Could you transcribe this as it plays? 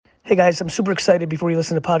Hey guys, I'm super excited before you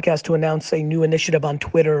listen to the podcast to announce a new initiative on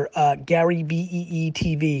Twitter, GaryVee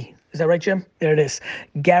TV. Is that right, Jim? There it is.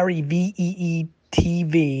 GaryVee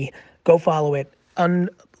TV. Go follow it.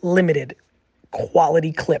 Unlimited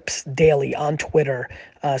quality clips daily on Twitter.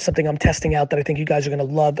 Something I'm testing out that I think you guys are going to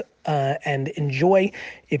love and enjoy.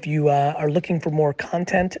 If you are looking for more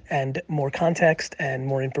content and more context and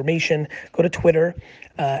more information, go to Twitter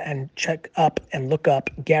and check up and look up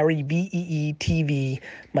GaryVee TV,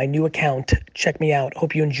 my new account. Check me out.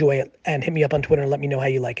 Hope you enjoy it and hit me up on Twitter and let me know how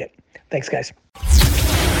you like it. Thanks, guys.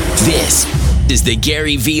 This is the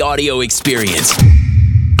GaryVee audio experience.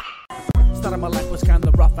 Started my life was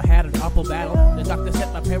kinda rough, I had an awful battle. The doctor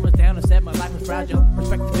set my parents down and said my life was fragile.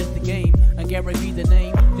 Perspective is the game, and GaryVee the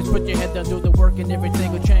name. Just put your head down, do the work and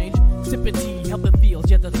everything will change. Sipping tea, helping feels,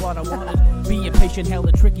 yeah that's what I wanted. Being patient,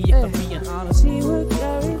 hella tricky if I'm being honest. See what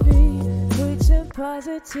GaryVee brings some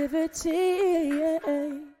positivity.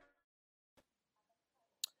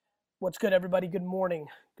 What's good, everybody? Good morning.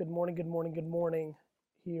 Good morning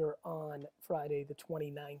here on Friday, the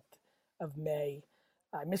 29th of May.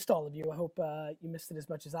 I missed all of you. I hope you missed it as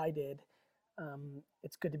much as I did.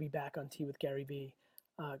 It's good to be back on Tea with GaryVee.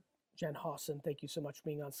 Jen Hawson, thank you so much for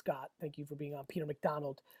being on. Scott, thank you for being on. Peter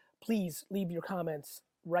McDonald, please leave your comments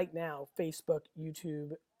right now. Facebook,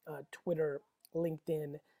 YouTube, Twitter,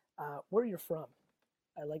 LinkedIn, where you're from.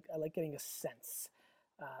 I like getting a sense.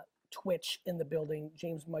 Twitch in the building.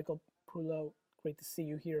 James Michael Prulo, great to see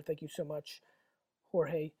you here. Thank you so much.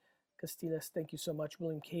 Jorge Castillas, thank you so much.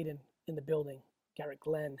 William Caden in the building. Garrett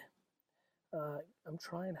Glenn. I'm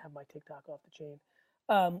trying to have my TikTok off the chain.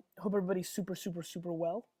 Hope everybody's super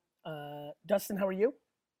well. Dustin, how are you?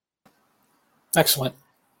 Excellent.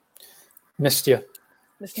 Missed you.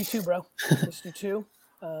 Missed you too, bro. Missed you too.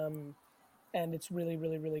 And it's really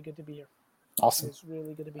good to be here. Awesome. It's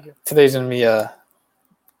really good to be here. Today's going to be a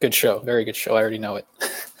good show. Very good show. I already know it.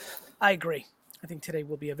 I agree. I think today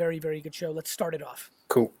will be a very good show. Let's start it off.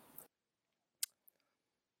 Cool.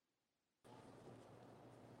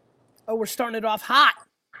 Oh, we're starting it off hot.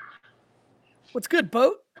 What's good,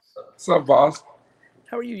 Boat? What's up, boss?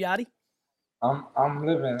 How are you, Yachty? I'm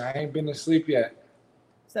living. I ain't been to sleep yet.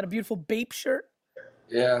 Is that a beautiful Bape shirt?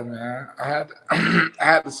 Yeah, man. I had I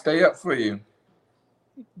had to stay up for you.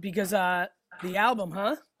 Because the album,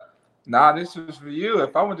 huh? Nah, this was for you.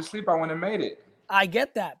 If I went to sleep, I wouldn't have made it. I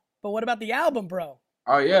get that. But what about the album, bro?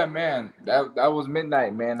 Oh yeah, man. That was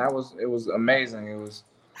midnight, man. It was amazing.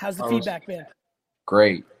 How's the feedback been?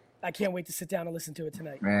 Great. I can't wait to sit down and listen to it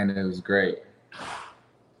tonight. Man, it was great.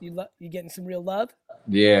 You getting some real love?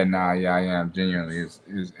 Yeah, I am. Genuinely.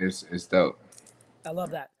 It's dope. I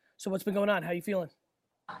love that. So what's been going on? How you feeling?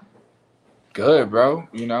 Good, bro.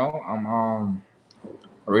 You know,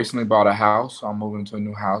 I recently bought a house. So I'm moving to a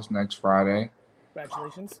new house next Friday.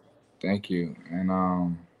 Congratulations. Thank you.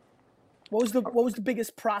 And what was the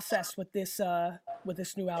biggest process with this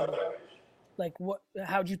new album? Like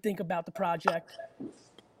how'd you think about the project?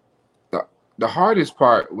 The hardest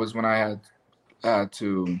part was when I had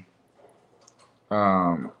to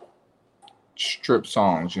strip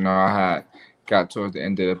songs. You know, I got towards the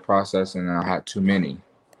end of the process and I had too many.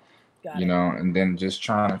 You know, and then just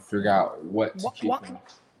trying to figure out what to keep.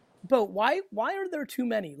 But why are there too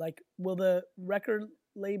many? Like, will the record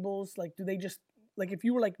labels, like, do they just, like, if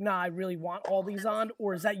you were like, nah, I really want all these on,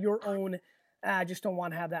 or is that your own, I just don't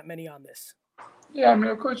want to have that many on this? Yeah, I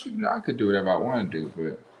mean, of course, I could do whatever I want to do,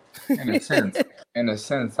 but in a sense,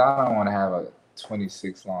 I don't want to have a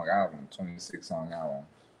 26-song album.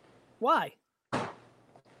 Why?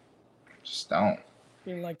 Just don't.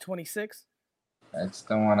 You like 26? I just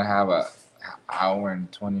don't want to have a hour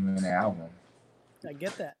and 20-minute album. I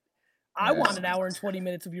get that. I want an hour and 20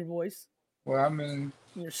 minutes of your voice. Well, I mean,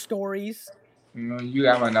 your stories. You know, you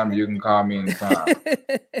got my number. You can call me anytime.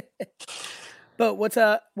 But what's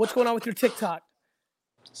going on with your TikTok?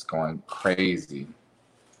 It's going crazy.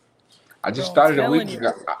 I just started a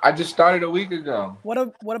week ago. What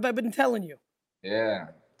have I been telling you? Yeah,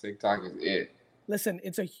 TikTok is it. Listen,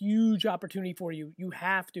 it's a huge opportunity for you. You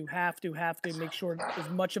have to make sure as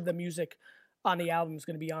much of the music on the album is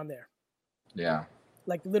going to be on there. Yeah.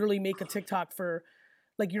 Like literally make a TikTok for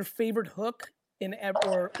like your favorite hook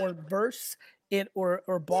or verse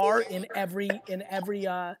or bar in every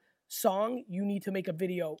song. You need to make a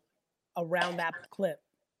video around that clip.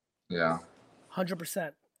 Yeah.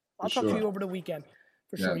 100%. I'll talk to you over the weekend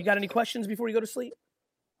for sure. You got any questions before you go to sleep?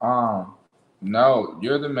 No,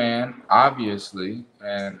 you're the man, obviously,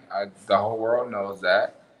 and the whole world knows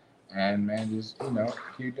that. And man, just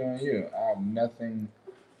keep doing you. I have nothing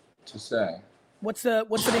to say. What's the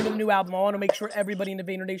name of the new album? I want to make sure everybody in the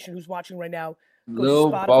Vayner Nation who's watching right now Go to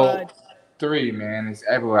Lil Spotify. Boat 3, man. It's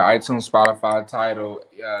everywhere. iTunes, Spotify, Tidal,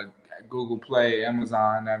 Google Play,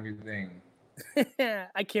 Amazon, everything.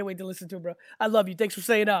 I can't wait to listen to it, bro. I love you. Thanks for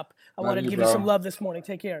staying up. I Love wanted to you, give you some bro. love this morning.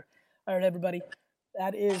 Take care. All right, everybody.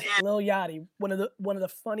 That is Lil Yachty, one of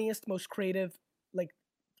the funniest, most creative, like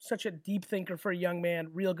such a deep thinker for a young man.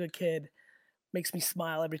 Real good kid. Makes me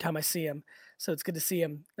smile every time I see him. So it's good to see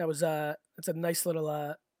him. That's a nice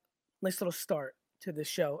little start to this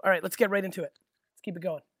show. All right, let's get right into it. Let's keep it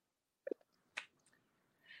going.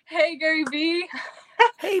 Hey, GaryVee.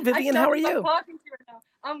 Hey, Vivian, how are you? I'm talking to you right now.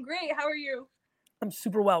 I'm great. How are you? I'm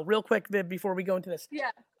super well. Real quick, Viv, before we go into this.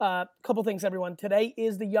 Yeah. Couple things, everyone. Today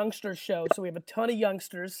is the youngsters show, so we have a ton of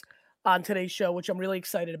youngsters on today's show, which I'm really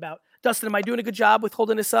excited about. Dustin, am I doing a good job with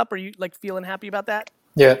holding this up? Are you like feeling happy about that?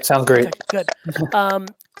 Yeah, sounds great. Okay, good.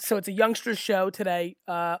 So it's a youngsters show today.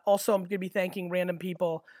 Also, I'm going to be thanking random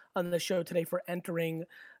people on the show today for entering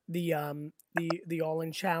the All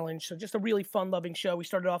In Challenge. So just a really fun-loving show. We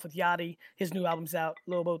started off with Yachty. His new album's out,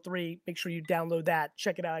 Lil Boat 3. Make sure you download that.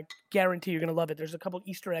 Check it out. I guarantee you're going to love it. There's a couple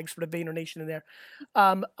Easter eggs for the Vayner Nation in there.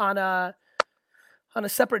 On a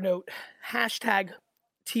separate note, hashtag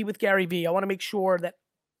Tea with GaryVee. I want to make sure that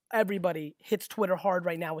everybody hits Twitter hard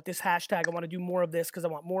right now with this hashtag. I want to do more of this because I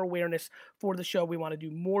want more awareness for the show. We want to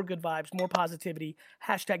do more good vibes, more positivity.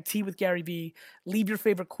 Hashtag Tea with GaryVee. Leave your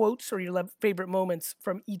favorite quotes or your favorite moments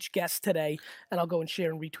from each guest today, and I'll go and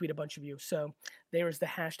share and retweet a bunch of you. So there's the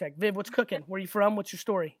hashtag. Viv, what's cooking? Where are you from? What's your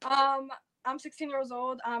story? I'm 16 years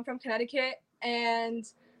old. I'm from Connecticut, and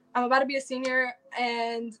I'm about to be a senior.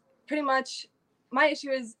 And pretty much, my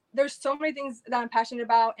issue is there's so many things that I'm passionate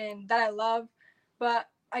about and that I love, but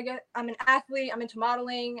I'm an athlete. I'm into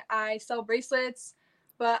modeling. I sell bracelets,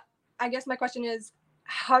 but I guess my question is,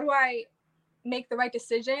 how do I make the right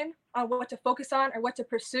decision on what to focus on or what to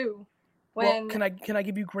pursue? Well, can I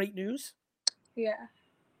give you great news? Yeah.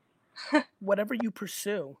 Whatever you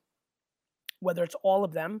pursue, whether it's all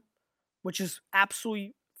of them, which is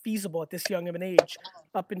absolutely feasible at this young of an age,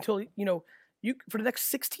 up until you for the next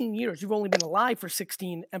 16 years, you've only been alive for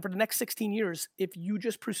 16, and for the next 16 years, if you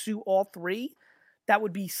just pursue all three, that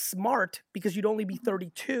would be smart because you'd only be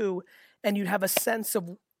 32 and you'd have a sense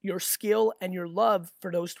of your skill and your love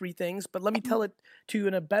for those three things. But let me tell it to you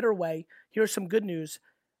in a better way. Here's some good news.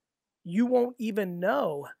 You won't even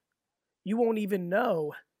know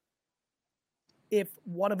if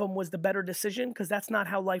one of them was the better decision, because that's not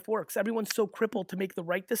how life works. Everyone's so crippled to make the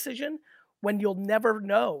right decision when you'll never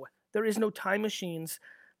know. There is no time machines.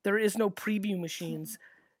 There is no preview machines.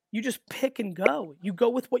 You just pick and go. You go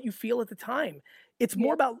with what you feel at the time. It's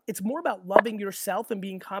more about loving yourself and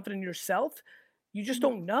being confident in yourself. You just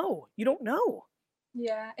don't know. You don't know.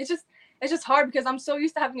 Yeah, it's just hard because I'm so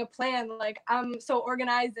used to having a plan. Like, I'm so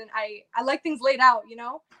organized and I like things laid out,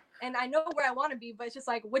 and I know where I want to be, but it's just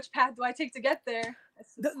like, which path do I take to get there?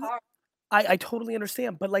 It's just hard. I totally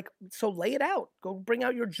understand, but so lay it out. Go bring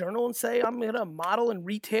out your journal and say, I'm going to model and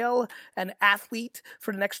retail and athlete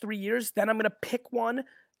for the next 3 years. Then I'm going to pick one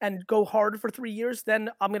and go hard for 3 years.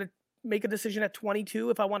 Then I'm going to make a decision at 22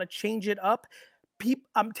 if I want to change it up.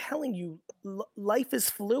 I'm telling you, life is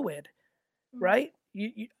fluid, right?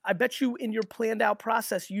 I bet you in your planned out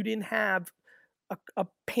process, you didn't have a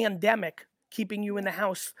pandemic keeping you in the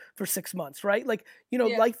house for 6 months, right?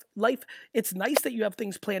 Life, it's nice that you have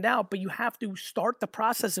things planned out, but you have to start the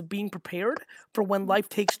process of being prepared for when life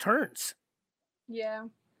takes turns. Yeah.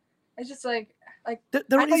 It's just like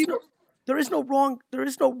there is no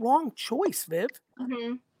wrong choice, Viv.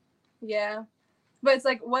 Mm-hmm. Yeah. But it's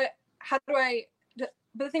like, but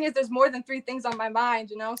the thing is, there's more than 3 things on my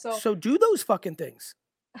mind, So do those fucking things.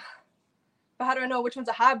 But how do I know which one's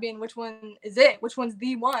a hobby and which one is it? Which one's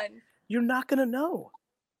the one? You're not going to know.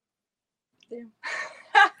 Damn.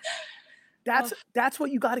 That's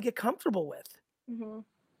what you got to get comfortable with. Mm-hmm.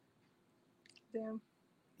 Damn.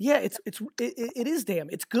 Yeah, it is damn.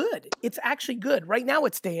 It's good. It's actually good. Right now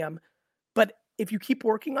it's damn. But if you keep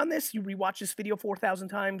working on this, you rewatch this video 4,000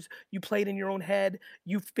 times, you play it in your own head,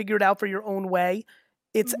 you figure it out for your own way,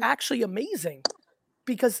 it's actually amazing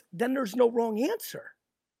because then there's no wrong answer.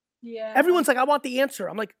 Yeah. Everyone's like, I want the answer.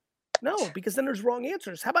 I'm like, no, because then there's wrong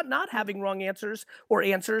answers. How about not having wrong answers or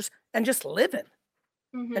answers and just living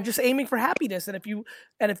and just aiming for happiness? And if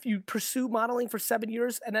you pursue modeling for 7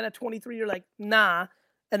 years and then at 23 you're like, nah,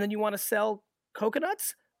 and then you want to sell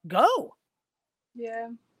coconuts, go. Yeah.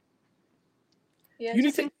 Yeah.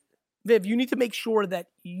 Viv, you need to make sure that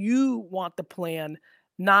you want the plan,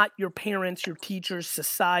 not your parents, your teachers,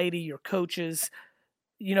 society, your coaches.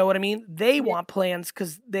 You know what I mean? They want plans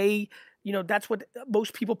because they, that's what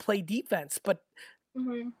most people play defense. But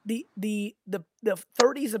the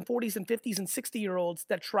 30s and 40s and 50s and 60-year-olds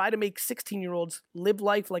that try to make 16-year-olds live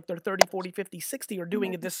life like they're 30, 40, 50, 60 are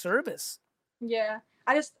doing a disservice. Yeah.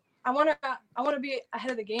 I want to be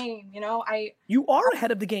ahead of the game, you know? You are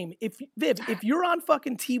ahead of the game. If you're on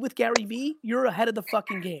fucking Tea with GaryVee, you're ahead of the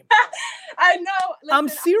fucking game. I know. Listen, I'm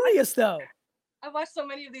serious though. I watched so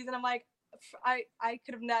many of these and I'm like, I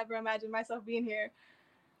could have never imagined myself being here.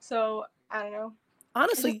 So, I don't know.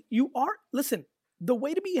 Honestly, you are. Listen, the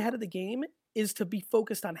way to be ahead of the game is to be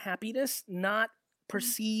focused on happiness, not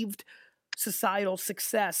perceived societal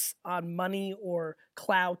success on money or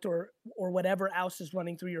clout or whatever else is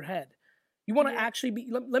running through your head. You want to actually be,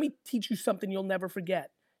 let me teach you something you'll never forget.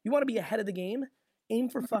 You want to be ahead of the game, aim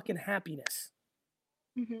for fucking happiness.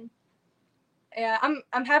 Yeah,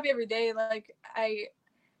 I'm happy every day. Like I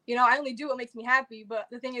only do what makes me happy, but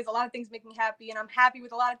the thing is a lot of things make me happy and I'm happy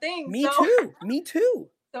with a lot of things. Me too. Me too.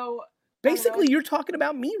 So basically you're talking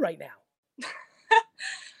about me right now.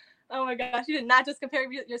 Oh my gosh, you did not just compare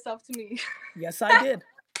yourself to me. Yes, I did.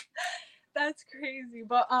 That's crazy.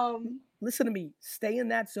 But listen to me. Stay in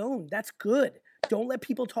that zone. That's good. Don't let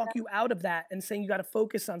people talk you out of that and saying you got to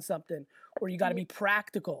focus on something or you got to be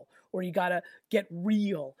practical or you got to get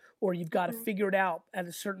real or you've got to figure it out at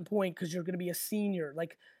a certain point because you're going to be a senior.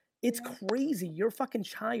 Like, it's crazy. You're a fucking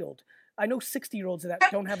child. I know 60-year-olds that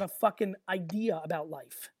don't have a fucking idea about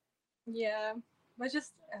life. Yeah, but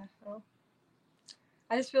just,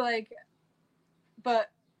 I just feel like, but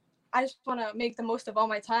I just want to make the most of all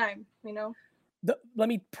my time, you know? Let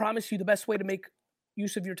me promise you the best way to make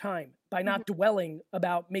use of your time by not dwelling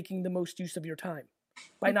about making the most use of your time,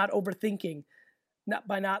 by not overthinking,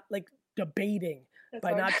 by not like debating, that's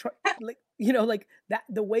by hard. Not, like that.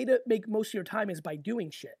 The way to make most of your time is by doing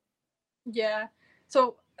shit. Yeah.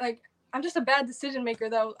 So like, I'm just a bad decision maker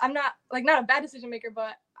though. I'm not a bad decision maker,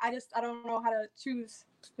 but I don't know how to choose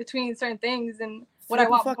between certain things and what I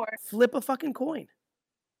want more. Flip a fucking coin.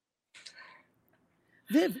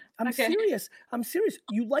 Viv, I'm serious. I'm serious.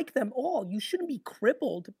 You like them all. You shouldn't be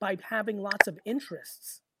crippled by having lots of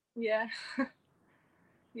interests. Yeah.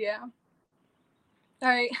 Yeah. All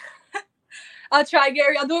right. I'll try,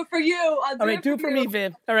 Gary. I'll do it for you. All right, do it for me,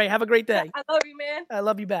 Viv. All right, have a great day. I love you, man. I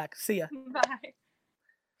love you back. See ya. Bye.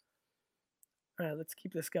 All right, let's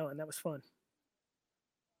keep this going. That was fun.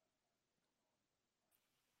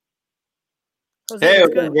 Jose, hey,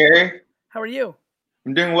 what's up, Gary? How are you?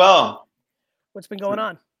 I'm doing well. What's been going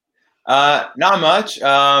on? Not much.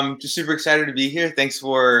 Just super excited to be here. Thanks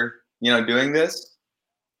for doing this.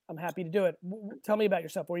 I'm happy to do it. Tell me about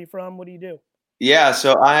yourself. Where are you from? What do you do? Yeah,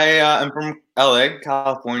 so I am from LA,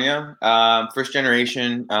 California. First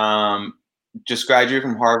generation. Just graduated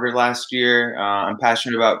from Harvard last year. I'm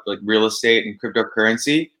passionate about like real estate and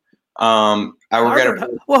cryptocurrency. I work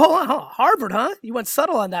Harvard, well, hold on. Harvard, huh? You went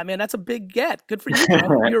subtle on that, man. That's a big get. Good for you,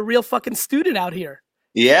 bro. You're a real fucking student out here.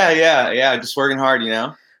 Yeah. Just working hard,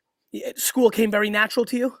 School came very natural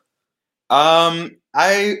to you? I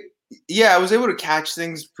was able to catch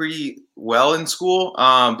things pretty well in school.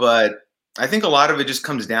 But I think a lot of it just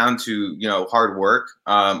comes down to, hard work.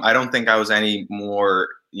 I don't think I was any more,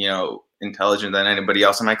 intelligent than anybody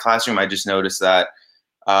else in my classroom. I just noticed that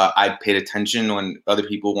I paid attention when other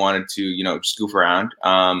people wanted to, just goof around.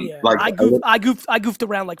 Like I goofed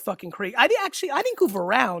around like fucking crazy. I didn't goof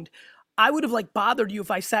around. I would have like bothered you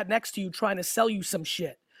if I sat next to you trying to sell you some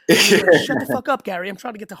shit. Like, shut the fuck up, Gary. I'm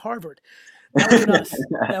trying to get to Harvard. That would have been us.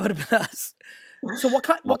 That would have been us. So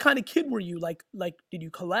what kind of kid were you? Like did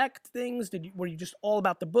you collect things? Were you just all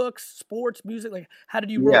about the books, sports, music? Like how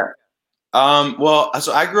did you roll? Yeah. Well,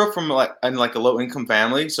 so I grew up from in a low income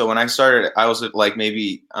family. So when I started, I was like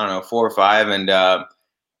maybe, I don't know, 4 or 5.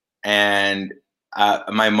 And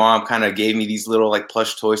my mom kind of gave me these little like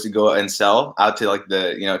plush toys to go and sell out to like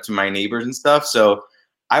to my neighbors and stuff. So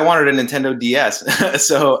I wanted a Nintendo DS.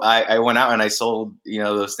 So I went out and I sold,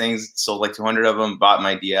 those things, sold like 200 of them, bought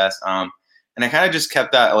my DS. And I kind of just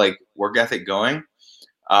kept that like work ethic going.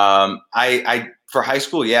 For high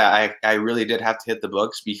school, I really did have to hit the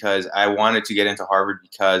books because I wanted to get into Harvard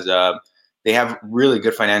because they have really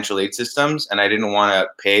good financial aid systems, and I didn't want to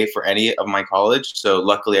pay for any of my college. So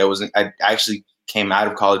luckily, I actually came out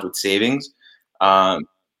of college with savings.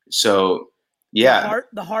 So yeah,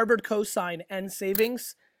 the Harvard cosign and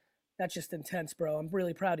savings, that's just intense, bro. I'm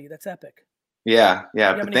really proud of you. That's epic. Yeah. Do you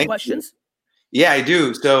have any questions? Yeah, I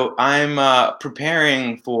do. So I'm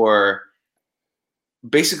preparing for.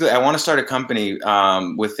 Basically, I want to start a company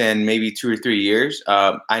within maybe 2 or 3 years.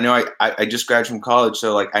 I know I just graduated from college,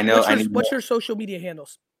 so like I know. What's your social media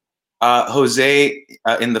handles? Jose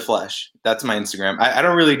in the flesh. That's my Instagram. I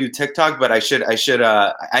don't really do TikTok, but I should.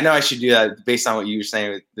 I know I should do that based on what you were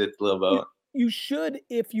saying with Lil Bo. You should,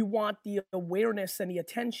 if you want the awareness and the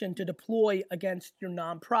attention to deploy against your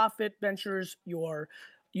nonprofit ventures, your,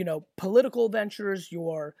 political ventures,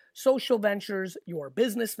 your social ventures, your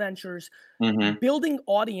business ventures. Mm-hmm. Building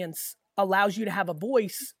audience allows you to have a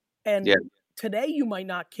voice. And today you might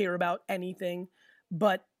not care about anything,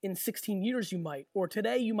 but in 16 years you might. Or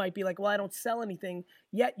today you might be like, well, I don't sell anything,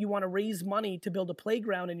 yet you want to raise money to build a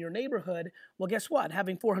playground in your neighborhood. Well, guess what?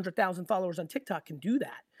 Having 400,000 followers on TikTok can do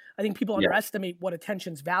that. I think people underestimate what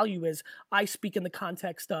attention's value is. I speak in the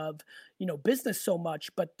context of, business so much,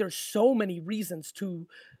 but there's so many reasons to,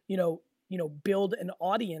 build an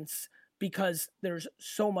audience, because there's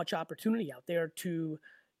so much opportunity out there to,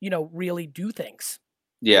 really do things.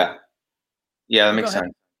 Yeah. Yeah, that makes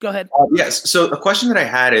sense. Go ahead. Yes. So a question that I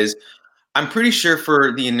had is, I'm pretty sure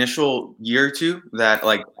for the initial year or two that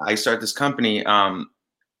I start this company,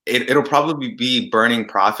 it'll probably be burning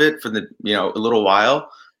profit for the, a little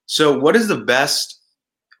while. So what is the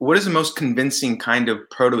most convincing kind of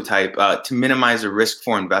prototype to minimize the risk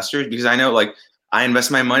for investors? Because I know I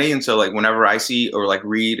invest my money. And so whenever I see or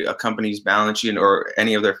read a company's balance sheet or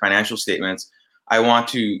any of their financial statements, I want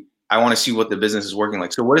to see what the business is working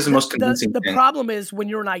like. So what is the most convincing thing? The problem is when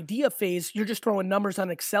you're in idea phase, you're just throwing numbers on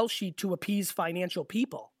an Excel sheet to appease financial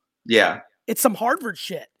people. Yeah. It's some Harvard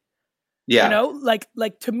shit. Yeah.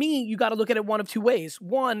 To me, you got to look at it one of two ways.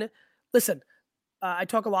 One, listen, I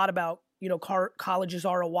talk a lot about, college's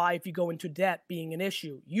ROI if you go into debt being an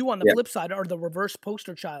issue. You on the flip side are the reverse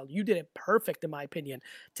poster child. You did it perfect, in my opinion.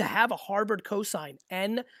 To have a Harvard cosign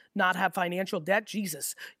and not have financial debt,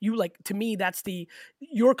 Jesus. To me,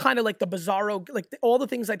 you're kind of like the bizarro, all the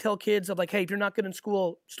things I tell kids of hey, if you're not good in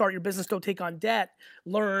school, start your business, don't take on debt,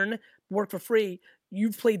 learn, work for free.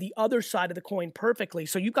 You've played the other side of the coin perfectly.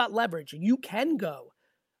 So you've got leverage. You can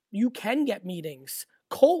get meetings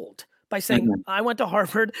cold by saying, I went to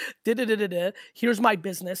Harvard, here's my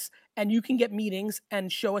business, and you can get meetings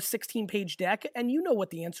and show a 16-page deck, and you know what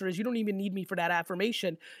the answer is. You don't even need me for that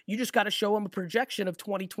affirmation. You just got to show them a projection of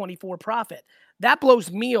 2024 profit. That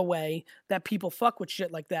blows me away that people fuck with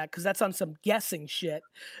shit like that, because that's on some guessing shit.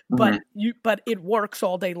 But it works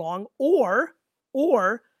all day long. Or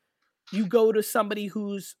you go to somebody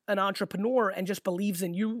who's an entrepreneur and just believes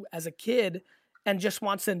in you as a kid and just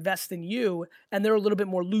wants to invest in you, and they're a little bit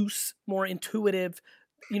more loose, more intuitive.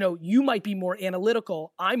 You might be more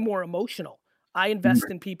analytical. I'm more emotional. I invest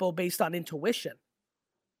in people based on intuition.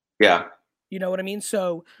 Yeah. You know what I mean?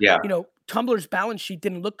 So, Tumblr's balance sheet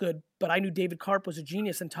didn't look good, but I knew David Karp was a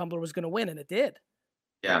genius and Tumblr was going to win, and it did.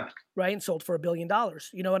 Yeah. Right? And sold for $1 billion.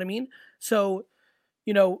 You know what I mean? So,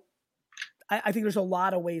 I think there's a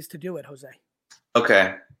lot of ways to do it, Jose.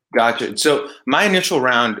 Okay. Gotcha. So my initial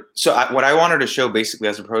round, what I wanted to show basically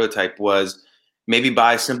as a prototype was maybe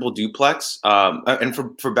buy a simple duplex. And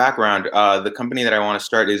for background, the company that I want to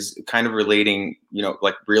start is kind of relating,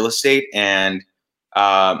 real estate. And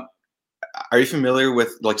are you familiar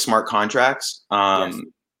with smart contracts?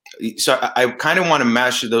 Yes. So I kind of want to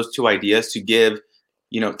mesh those two ideas to give,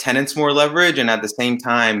 tenants more leverage, and at the same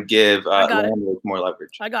time give landlords more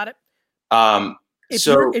leverage. I got it.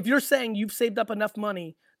 If you're saying you've saved up enough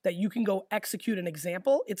money that you can go execute an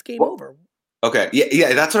example, it's game over. Okay.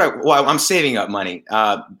 Yeah. That's what I'm saving up money.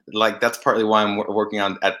 That's partly why I'm working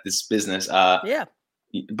on at this business. Yeah.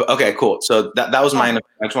 But okay, cool. So that was mine.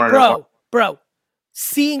 I just wanted to bro,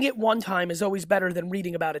 seeing it one time is always better than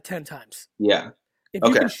reading about it 10 times. Yeah. If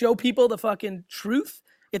you can show people the fucking truth,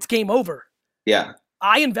 it's game over. Yeah.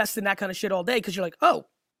 I invest in that kind of shit all day because you're like, oh,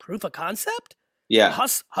 proof of concept? Yeah.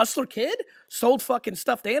 Hustler kid, sold fucking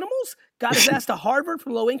stuffed animals, got his ass to Harvard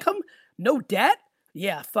from low income, no debt.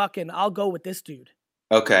 Yeah, I'll go with this dude.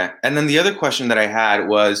 Okay. And then the other question that I had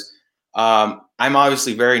was, I'm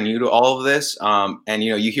obviously very new to all of this. And,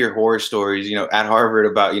 you hear horror stories, at Harvard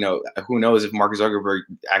about, who knows if Mark Zuckerberg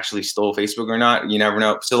actually stole Facebook or not. You never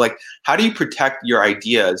know. So how do you protect your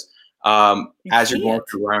ideas as you're going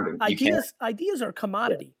through rounding? Ideas are a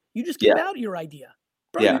commodity. You just give out your idea.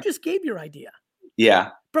 Bro, you just gave your idea. Yeah.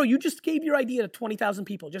 Bro, you just gave your idea to 20,000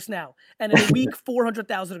 people just now. And in a week,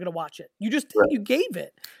 400,000 are going to watch it. You gave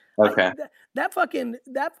it. Okay. That fucking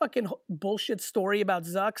bullshit story about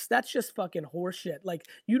Zucks, that's just fucking horseshit.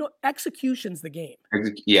 Execution's the game.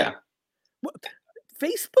 Yeah.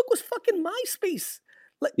 Facebook was fucking MySpace.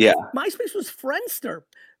 MySpace was Friendster.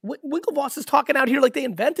 Winklevoss is talking out here like they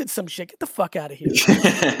invented some shit. Get the fuck out of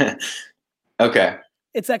here. Okay.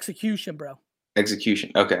 It's execution, bro.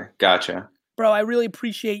 Execution. Okay. Gotcha. Bro, I really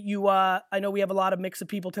appreciate you. I know we have a lot of mix of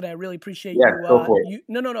people today. I really appreciate Yeah, you. go for it.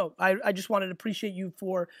 No. I just wanted to appreciate you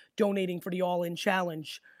for donating for the All In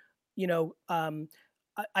Challenge. You know,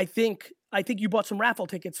 I think you bought some raffle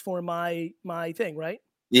tickets for my thing, right?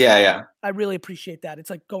 Yeah. I really appreciate that. It's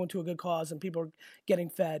like going to a good cause and people are getting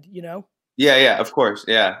fed, you know? Yeah, of course.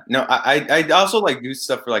 Yeah. No, I also like do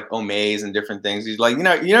stuff for like Omaze and different things. He's like, you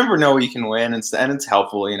know, you never know what you can win, and it's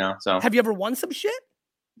helpful, you know. So Have you ever won some shit?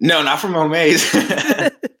 no, not from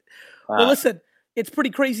Omaze. Well, listen, it's pretty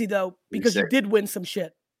crazy though, because you sick. did win some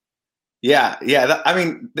shit. Yeah. I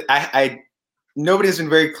mean, I nobody's been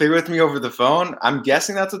very clear with me over the phone. I'm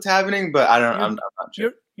guessing that's what's happening, but I'm not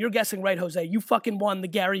sure. You're guessing right, Jose. You fucking won the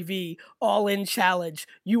GaryVee All In Challenge.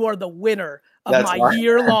 You are the winner of That's my awesome.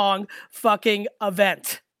 year-long fucking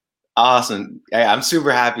event. Awesome. Yeah, I'm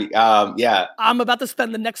super happy. Yeah. I'm about to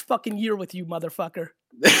spend the next fucking year with you, motherfucker.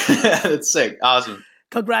 That's sick. Awesome.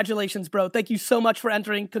 Congratulations, bro. Thank you so much for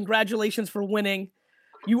entering. Congratulations for winning.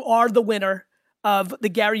 You are the winner of the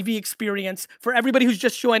GaryVee experience. For everybody who's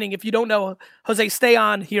just joining, if you don't know, Jose, stay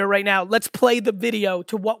on here right now. Let's play the video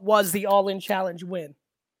to what was the All In Challenge win.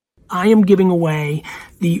 I am giving away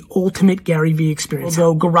the ultimate GaryVee experience.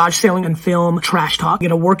 We'll go garage sailing and film, trash talk.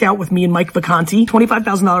 Get a workout with me and Mike Vacanti.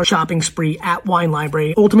 $25,000 shopping spree at Wine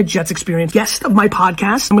Library. Ultimate Jets experience. Guest of my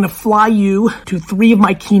podcast. I'm going to fly you to 3 of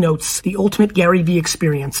my keynotes. The ultimate GaryVee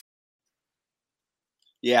experience.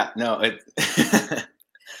 Yeah. No.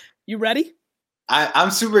 You ready?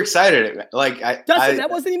 I'm super excited. Like Dustin, that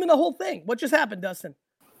wasn't even the whole thing. What just happened, Dustin?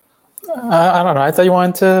 I don't know. I thought you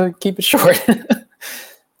wanted to keep it short.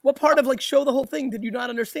 What part of like show the whole thing did you not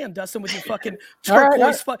understand, Dustin, with your fucking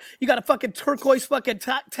turquoise? You got a fucking turquoise fucking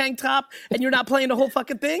tank top, and you're not playing the whole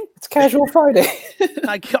fucking thing? It's Casual Friday.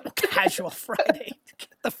 Casual Friday. Get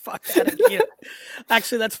the fuck out of here.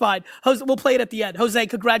 Actually, that's fine. Jose, we'll play it at the end. Jose,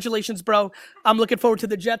 congratulations, bro. I'm looking forward to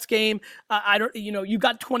the Jets game. I don't, you know, you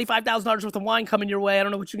got $25,000 worth of wine coming your way. I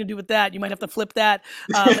don't know what you're gonna do with that. You might have to flip that.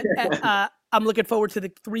 I'm looking forward to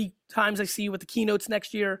the 3 times I see you with the keynotes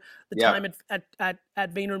next year. Time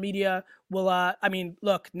at VaynerMedia will. I mean,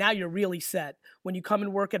 look, now you're really set. When you come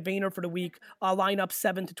and work at Vayner for the week, I'll line up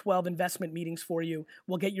 7 to 12 investment meetings for you.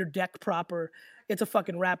 We'll get your deck proper. It's a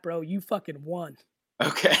fucking wrap, bro. You fucking won.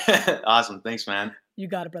 Okay. Awesome. Thanks, man. You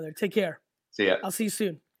got it, brother. Take care. See ya. I'll see you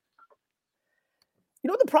soon. You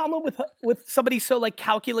know what the problem with somebody so like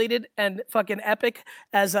calculated and fucking epic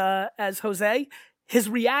as Jose? His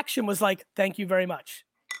reaction was like, "Thank you very much."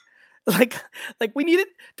 Like we needed,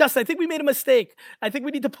 Dustin, I think we made a mistake. I think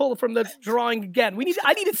we need to pull from the drawing again.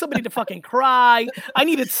 I needed somebody to fucking cry. I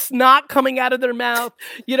needed snot coming out of their mouth.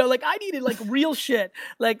 You know, like I needed like real shit.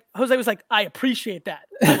 Like Jose was like, "I appreciate that.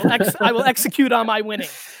 I will execute on my winning."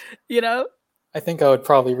 You know? I think I would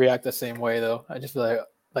probably react the same way though. I just feel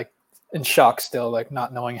like in shock still, like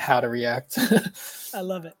not knowing how to react. I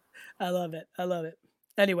love it.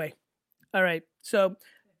 Anyway. All right. So,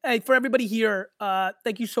 hey, for everybody here,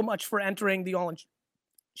 thank you so much for entering the All In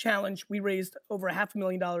Challenge. We raised over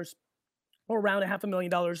 $500,000, or around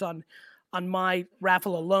 $500,000 on my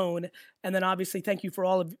raffle alone. And then obviously, thank you for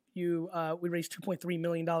all of you. We raised $2.3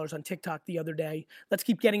 million on TikTok the other day. Let's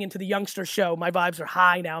keep getting into the youngster show. My vibes are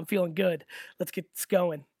high now. I'm feeling good. Let's get this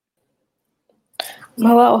going.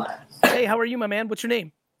 Hello. Hey, how are you, my man? What's your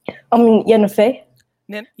name? Yenefe.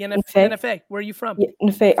 Yenefe. Where are you from?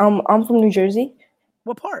 Yenefe. I'm from New Jersey.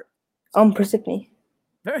 What part? Parsippany.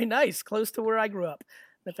 Very nice. Close to where I grew up.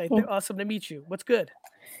 Awesome to meet you. What's good?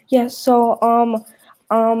 Yeah. So I'm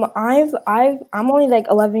only like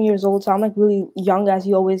 11 years old, so I'm like really young, as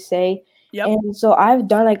you always say. Yep. And so I've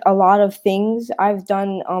done like a lot of things. I've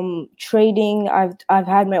done trading. I've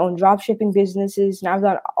had my own drop shipping businesses, and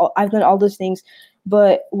I've done all those things.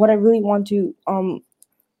 But what I really want to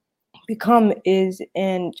become is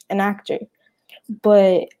an actor.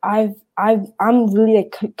 But I'm really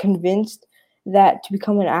like convinced that to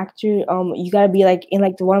become an actor, you gotta be like in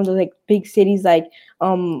like one of those like big cities like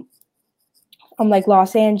like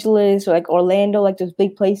Los Angeles or like Orlando, like those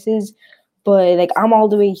big places. But like I'm all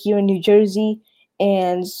the way here in New Jersey,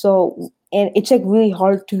 and it's like really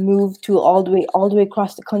hard to move to all the way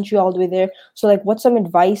across the country, all the way there. So like, what's some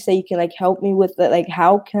advice that you can like help me with? Like,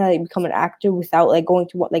 how can I become an actor without like going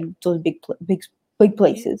to like those big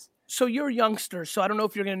places? So you're a youngster, so I don't know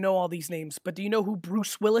if you're gonna know all these names, but do you know who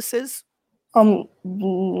Bruce Willis is? I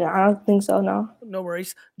don't think so. No. No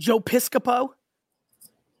worries. Joe Piscopo?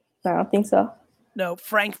 I don't think so. No.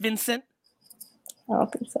 Frank Vincent? I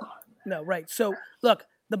don't think so. No, right. So look,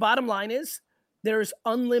 the bottom line is there's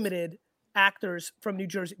unlimited actors from New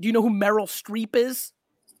Jersey. Do you know who Meryl Streep is?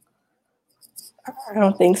 I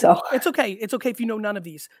don't think so. It's okay. It's okay if you know none of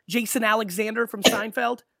these. Jason Alexander from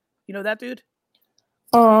Seinfeld. You know that dude?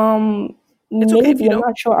 It's okay if Maybe you I'm don't.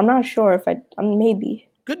 not sure. I'm not sure if I. Maybe.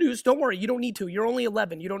 Good news. Don't worry. You don't need to. You're only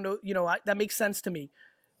 11. You don't know. You know that makes sense to me.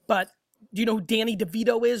 But do you know who Danny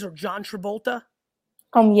DeVito is or John Travolta?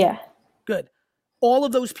 Yeah. Good. All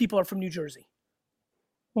of those people are from New Jersey.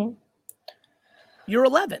 Hmm. You're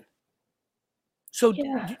 11. So,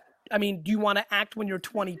 Yeah. do you want to act when you're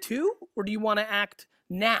 22 or do you want to act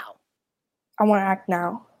now? I want to act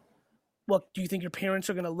now. Well, do you think your parents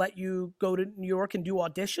are going to let you go to New York and do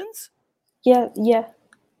auditions? Yeah.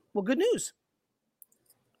 Well, good news.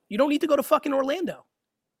 You don't need to go to fucking Orlando.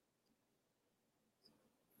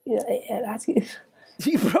 Yeah, that's good.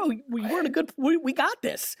 Bro, we're in a good, we got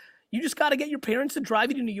this. You just got to get your parents to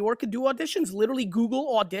drive you to New York and do auditions. Literally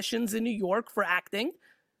Google auditions in New York for acting,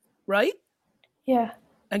 right? Yeah.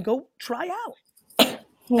 And go try out.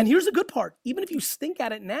 And here's the good part. Even if you stink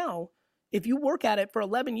at it now, if you work at it for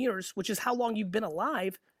 11 years, which is how long you've been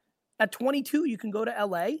alive, at 22, you can go to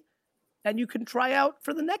LA and you can try out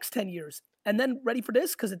for the next 10 years. And then ready for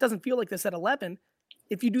this, because it doesn't feel like this at 11.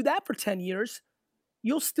 If you do that for 10 years,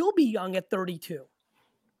 you'll still be young at 32.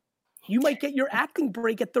 You might get your acting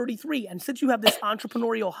break at 33. And since you have this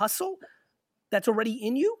entrepreneurial hustle that's already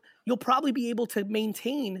in you, you'll probably be able to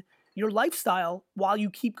maintain your lifestyle while you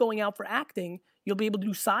keep going out for acting. You'll be able to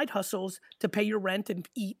do side hustles to pay your rent and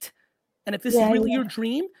eat. And if this is really your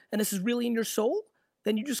dream and this is really in your soul,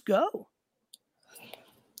 then you just go.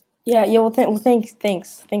 Yeah. Well, thanks.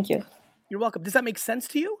 Thank you. You're welcome. Does that make sense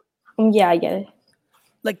to you? Yeah, I get it.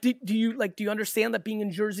 Like, do you understand that being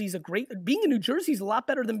in Jersey is being in New Jersey is a lot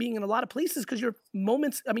better than being in a lot of places because you're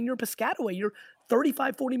you're Piscataway. You're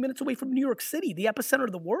 35, 40 minutes away from New York City, the epicenter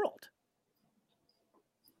of the world.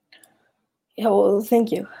 Yeah, well,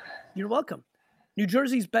 thank you. You're welcome. New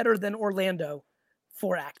Jersey's better than Orlando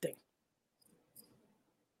for acting.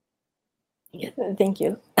 Yeah, thank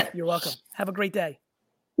you. You're welcome. Have a great day.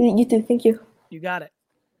 You too. Thank you. You got it.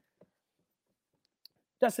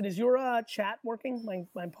 Dustin, is your chat working?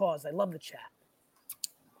 Mine paused. I love the chat.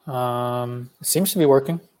 It seems to be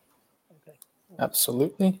working. Okay.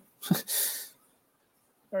 Absolutely.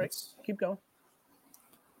 All right. Keep going.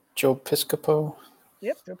 Joe Piscopo.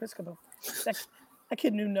 Yep, Joe Piscopo. That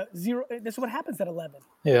kid knew zero. This is what happens at 11.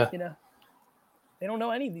 Yeah. You know, they don't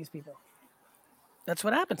know any of these people. That's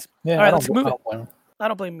what happens. Yeah. All right, let's move it. I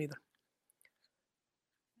don't blame him either.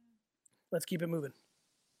 Let's keep it moving.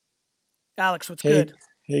 Alex, what's good?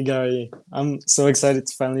 Hey, Gary. I'm so excited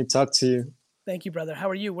to finally talk to you. Thank you, brother. How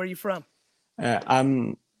are you? Where are you from?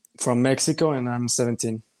 I'm from Mexico and I'm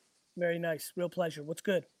 17. Very nice. Real pleasure. What's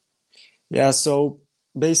good? Yeah, so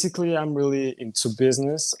basically I'm really into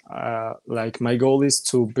business. Like my goal is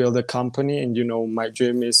to build a company and, my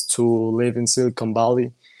dream is to live in Silicon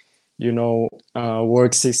Valley,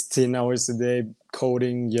 work 16 hours a day,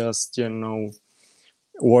 coding, just,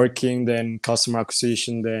 working, then customer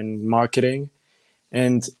acquisition, then marketing.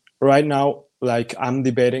 And right now, like I'm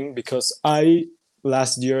debating because I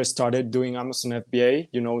last year started doing Amazon FBA,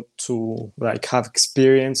 to like have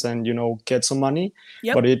experience and, get some money,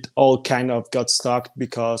 but it all kind of got stuck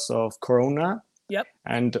because of Corona. Yep.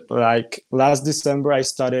 And like last December, I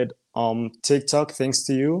started TikTok, thanks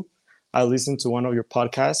to you. I listened to one of your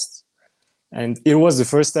podcasts and it was the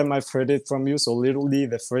first time I've heard it from you. So literally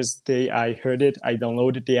the first day I heard it, I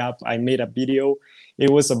downloaded the app, I made a video. It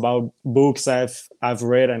was about books I've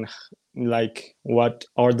read and like what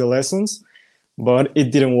are the lessons, but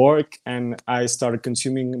it didn't work. And I started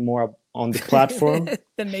consuming more on the platform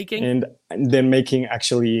and then making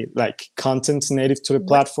actually like content native to the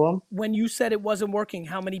platform. When you said it wasn't working,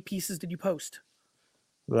 how many pieces did you post?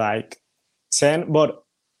 Like 10, but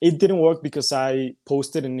it didn't work because I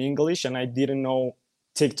posted in English and I didn't know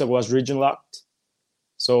TikTok was region locked.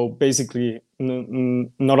 So basically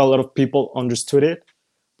not a lot of people understood it,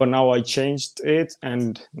 but now I changed it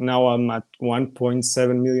and now I'm at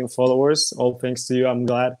 1.7 million followers, all thanks to you. I'm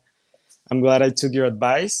glad I took your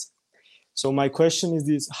advice. So my question is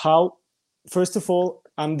this: first of all,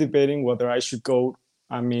 I'm debating whether I should go,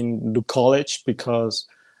 to college because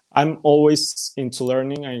I'm always into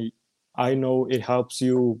learning. I know it helps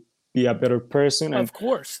you be a better person. Of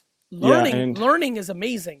course. Learning is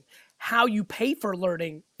amazing. How you pay for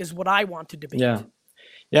learning is what I want to debate.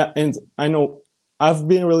 Yeah. And I know I've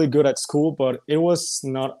been really good at school, but it was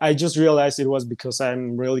not, I just realized it was because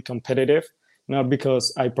I'm really competitive, not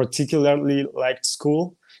because I particularly liked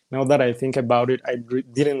school. Now that I think about it, I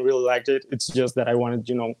didn't really like it. It's just that I wanted,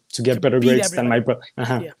 to get better grades than my brother.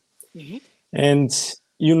 Yeah. Mm-hmm. And,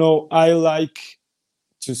 I like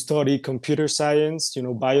to study computer science,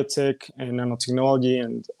 biotech and nanotechnology.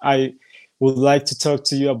 And I would like to talk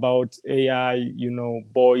to you about AI,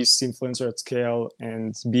 voice influencer at scale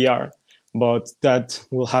and VR, but that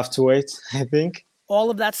will have to wait, I think. All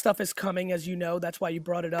of that stuff is coming, as you know. That's why you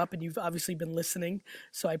brought it up, and you've obviously been listening.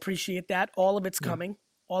 So I appreciate that. All of it's coming.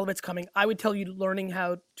 All of it's coming. I would tell you learning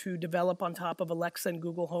how to develop on top of Alexa and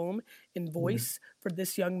Google Home in voice for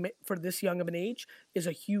this young of an age is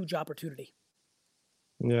a huge opportunity.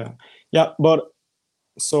 Yeah. But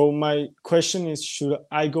so my question is, should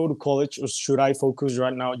I go to college or should I focus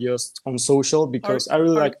right now just on social? Because I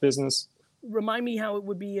really like business. Remind me how it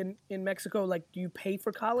would be in Mexico. Like, do you pay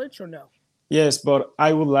for college or no? Yes, but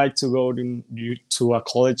I would like to go to a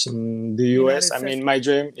college in the US. I mean, my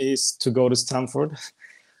dream is to go to Stanford,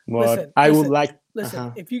 but I would like.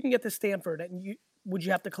 Listen, if you can get to Stanford, and would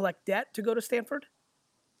you have to collect debt to go to Stanford?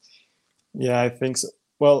 Yeah, I think so.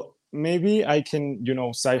 Well, maybe I can,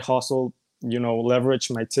 side hustle,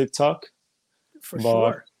 leverage my TikTok. For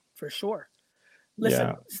sure.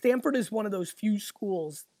 Listen, Stanford is one of those few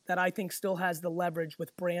schools that I think still has the leverage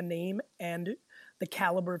with brand name and the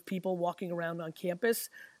caliber of people walking around on campus.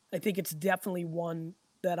 I think it's definitely one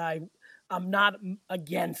that I'm not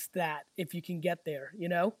against that if you can get there,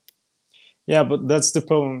 Yeah, but that's the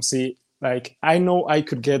problem. See, like, I know I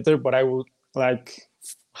could get there, but I would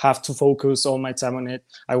have to focus all my time on it.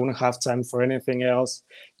 I wouldn't have time for anything else.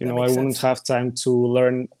 I wouldn't have time to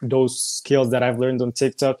learn those skills that I've learned on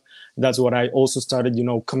TikTok. That's what I also started,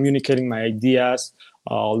 communicating my ideas,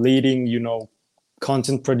 leading,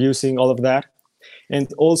 content producing, all of that.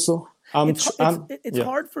 And also, it's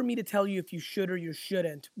hard for me to tell you if you should or you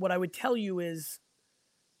shouldn't. What I would tell you is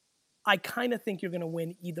I kind of think you're going to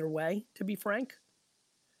win either way, to be frank.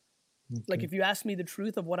 Okay. Like, if you ask me the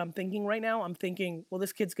truth of what I'm thinking right now, I'm thinking, well,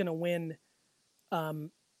 this kid's going to win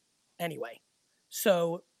anyway.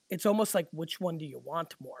 So it's almost like, which one do you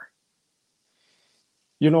want more?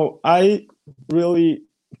 I really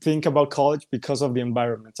think about college because of the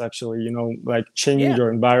environment, actually, like changing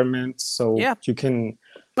your environment so you can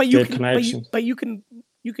get connections. But you can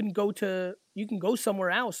go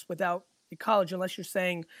somewhere else without college, unless you're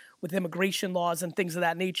saying with immigration laws and things of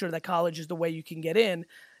that nature that college is the way you can get in.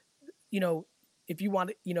 If you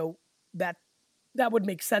want that would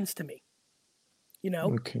make sense to me.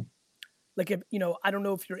 Okay. Like, if I don't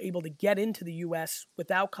know if you're able to get into the U.S.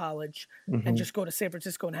 without college and just go to San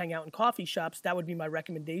Francisco and hang out in coffee shops. That would be my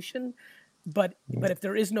recommendation. But if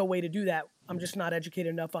there is no way to do that, I'm just not educated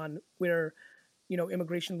enough on where,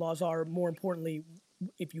 immigration laws are. More importantly,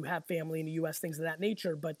 if you have family in the U.S., things of that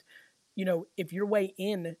nature. But, if your way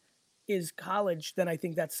in is college, then I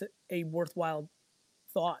think that's a worthwhile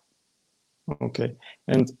thought. Okay.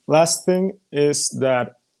 And last thing is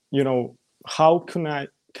that, how can I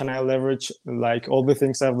leverage like all the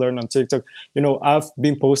things I've learned on TikTok? I've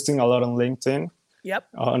been posting a lot on LinkedIn. Yep.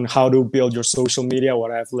 On how to build your social media,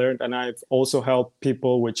 what I've learned. And I've also helped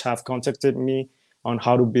people which have contacted me on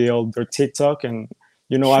how to build their TikTok. And,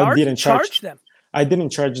 I didn't charge them. I didn't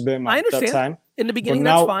charge them at that time. In the beginning,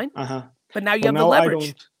 that's fine. But now you have the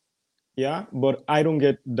leverage. But I don't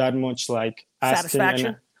get that much like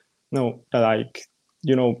satisfaction. How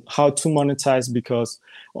to monetize, because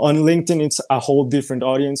on LinkedIn, it's a whole different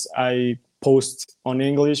audience. I post on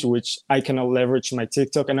English, which I cannot leverage my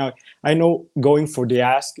TikTok. And I know going for the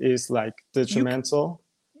ask is like detrimental.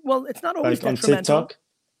 Well, it's not always detrimental. On TikTok.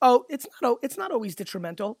 Oh, it's not always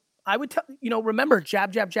detrimental. I would tell remember,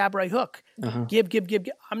 jab, jab, jab, right hook. Give.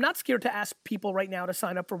 I'm not scared to ask people right now to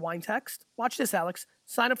sign up for Wine Text. Watch this, Alex.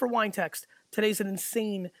 Sign up for Wine Text. Today's an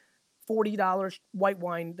insane $40 white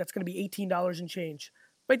wine that's going to be $18 and change.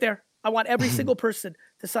 Right there. I want every single person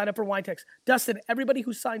to sign up for Wine Text. Dustin, everybody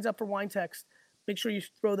who signs up for Wine Text, make sure you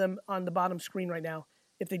throw them on the bottom screen right now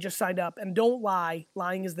if they just signed up. And don't lie.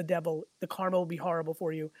 Lying is the devil. The karma will be horrible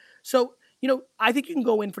for you. So, I think you can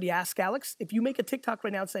go in for the ask, Alex. If you make a TikTok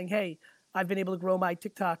right now saying, hey, I've been able to grow my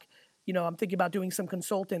TikTok, I'm thinking about doing some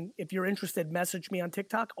consulting. If you're interested, message me on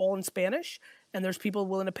TikTok, all in Spanish, and there's people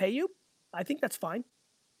willing to pay you. I think that's fine.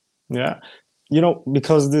 Yeah.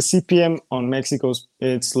 Because the CPM on Mexico,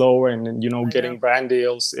 it's lower, and, getting brand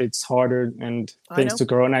deals, it's harder. And thanks to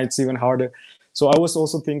Corona, it's even harder. So I was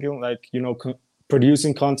also thinking like,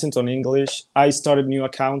 producing content on English. I started new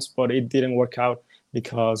accounts, but it didn't work out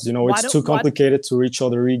because, it's too complicated to reach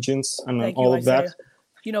other regions and all of that.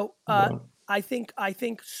 I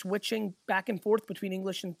think switching back and forth between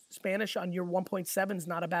English and Spanish on your 1.7 is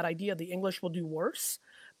not a bad idea. The English will do worse,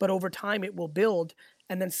 but over time it will build.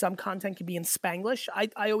 And then some content can be in Spanglish.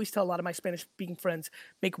 I always tell a lot of my Spanish-speaking friends,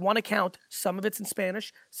 make one account. Some of it's in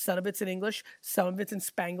Spanish, some of it's in English, some of it's in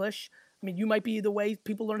Spanglish. I mean, you might be the way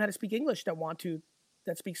people learn how to speak English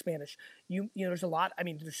that speak Spanish. You know, there's a lot. I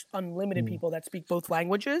mean, there's unlimited people that speak both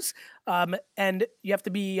languages, and you have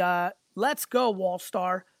to be. Let's go, Wall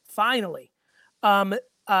Star! Finally, and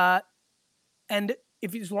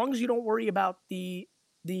if as long as you don't worry about the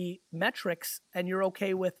metrics and you're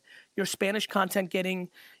okay with your Spanish content getting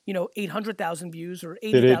 800,000 views or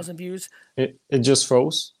 80,000 views. It just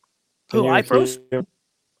froze. I froze.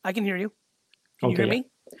 I can hear you. Can you hear me?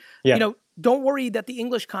 Yeah. Don't worry that the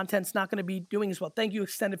English content's not going to be doing as well. Thank you,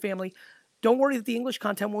 extended family. Don't worry that the English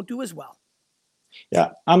content won't do as well. Yeah,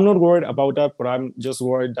 I'm not worried about that, but I'm just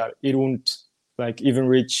worried that it won't even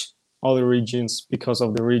reach other regions because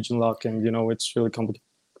of the region lock, and it's really complicated.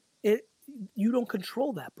 You don't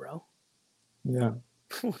control that, bro. Yeah.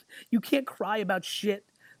 You can't cry about shit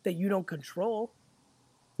that you don't control.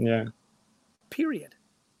 Yeah. Period.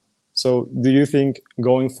 So do you think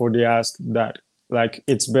going for the ask that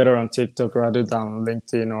it's better on TikTok rather than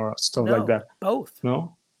LinkedIn or stuff like that? Both.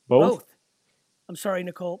 No? Both? I'm sorry,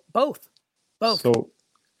 Nicole. Both. So,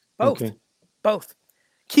 both. Okay. Both.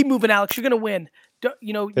 Keep moving, Alex. You're going to win.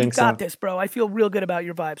 You Thanks, got this, bro. I feel real good about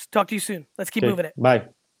your vibes. Talk to you soon. Let's keep moving it. Bye.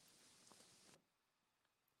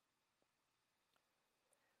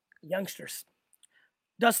 Youngsters.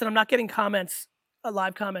 Dustin, I'm not getting comments,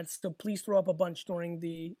 live comments, so please throw up a bunch during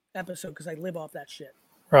the episode because I live off that shit.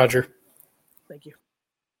 Roger. Thank you.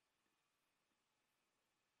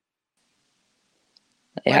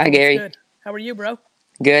 Hey, hi, Gary. Good. How are you, bro?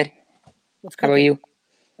 Good. What's good? How about you?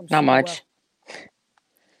 Not much. Well.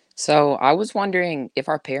 So I was wondering if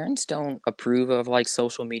our parents don't approve of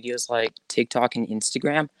social medias like TikTok and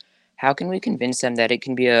Instagram, how can we convince them that it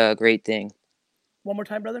can be a great thing? One more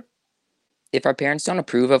time, brother. If our parents don't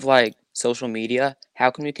approve of social media,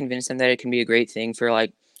 how can we convince them that it can be a great thing for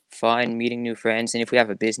fun, meeting new friends, and if we have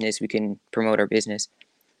a business, we can promote our business?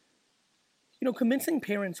 Convincing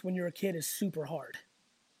parents when you're a kid is super hard.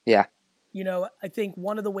 Yeah. I think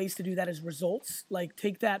one of the ways to do that is results.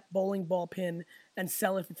 Take that bowling ball pin and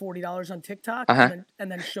sell it for $40 on TikTok, and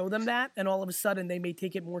then show them that, and all of a sudden they may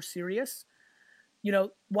take it more serious.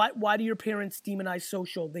 Why do your parents demonize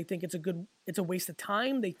social? They think it's a waste of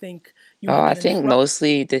time. They think I think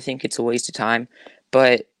mostly they think it's a waste of time,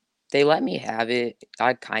 but they let me have it.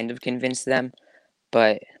 I kind of convinced them,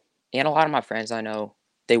 and a lot of my friends I know,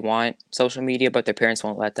 they want social media, but their parents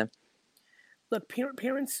won't let them. Look,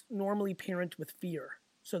 parents normally parent with fear.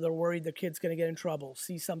 So they're worried their kid's going to get in trouble,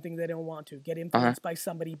 see something they don't want to, get influenced by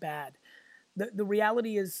somebody bad. The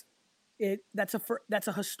reality is that's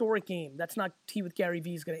a historic game. That's not Tea with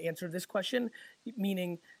GaryVee is going to answer this question,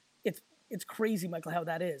 meaning it's crazy, Michael, how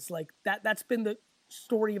that is. That's been the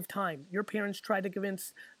story of time. Your parents tried to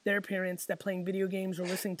convince their parents that playing video games or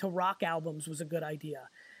listening to rock albums was a good idea.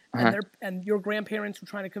 And your grandparents were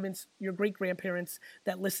trying to convince your great grandparents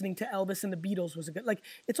that listening to Elvis and the Beatles was a good,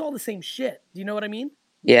 it's all the same shit. Do you know what I mean?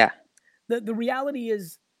 Yeah. The reality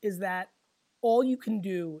is that all you can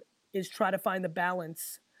do is try to find the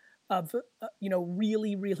balance of,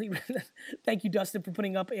 really, really, thank you, Dustin, for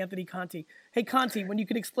putting up Anthony Conti. Hey, Conti, when you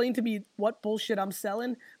can explain to me what bullshit I'm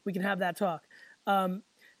selling, we can have that talk. I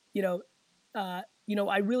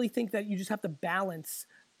really think that you just have to balance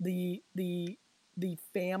the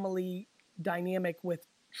family dynamic with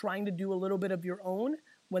trying to do a little bit of your own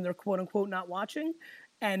when they're quote unquote not watching.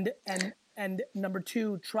 And number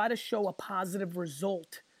two, try to show a positive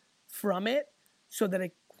result from it so that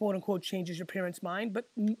it quote unquote changes your parents' mind.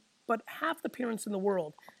 But half the parents in the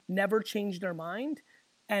world never change their mind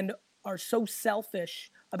and are so selfish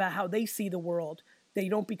about how they see the world. They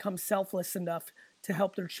don't become selfless enough to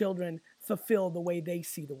help their children fulfill the way they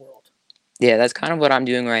see the world. Yeah, that's kind of what I'm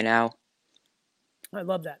doing right now. I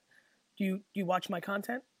love that. Do you watch my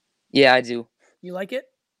content? Yeah, I do. You like it?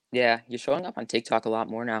 Yeah, you're showing up on TikTok a lot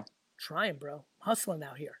more now. Trying, bro. Hustling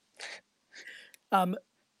out here.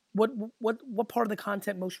 What part of the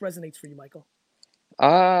content most resonates for you, Michael?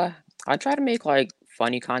 I try to make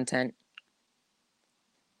funny content.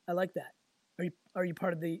 I like that. Are you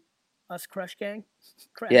part of the Us Crush Gang?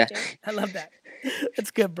 Yeah. Gang? I love that.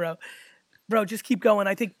 That's good, bro. Bro, just keep going.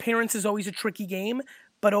 I think parents is always a tricky game,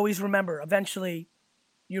 but always remember, eventually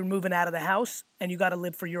you're moving out of the house and you got to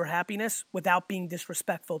live for your happiness without being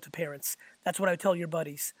disrespectful to parents. That's what I tell your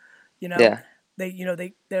buddies. Yeah.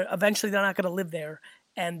 They're eventually they're not going to live there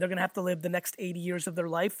and they're going to have to live the next 80 years of their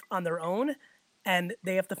life on their own. And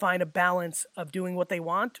they have to find a balance of doing what they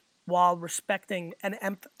want while respecting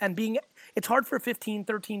and being, it's hard for a 15,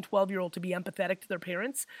 13, 12-year-old to be empathetic to their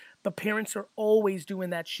parents, but parents are always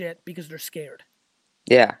doing that shit because they're scared.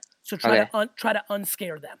 Yeah. So try to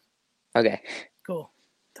unscare them. Okay. Cool.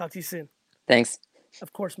 Talk to you soon. Thanks.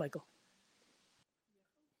 Of course, Michael.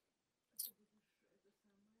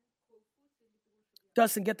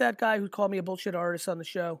 Dustin, get that guy who called me a bullshit artist on the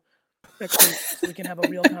show next week so we can have a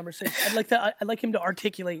real conversation. I'd like him to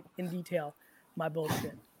articulate in detail my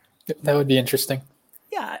bullshit. That would be interesting.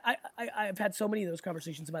 Yeah, I've had so many of those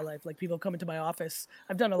conversations in my life. Like people come into my office.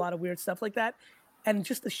 I've done a lot of weird stuff like that, and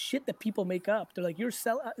just the shit that people make up. They're like, "You're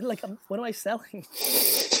selling." Like, what am I selling?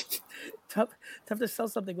 tough to sell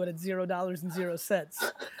something when it's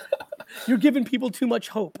 $0.00. You're giving people too much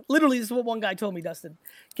hope. Literally, this is what one guy told me, Dustin.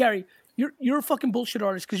 Gary, you're a fucking bullshit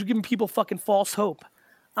artist because you're giving people fucking false hope.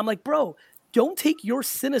 I'm like, bro, don't take your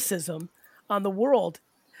cynicism on the world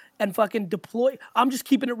and fucking deploy. I'm just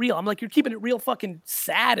keeping it real. I'm like, you're keeping it real fucking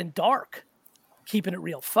sad and dark. Keeping it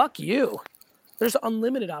real. Fuck you. There's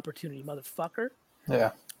unlimited opportunity, motherfucker.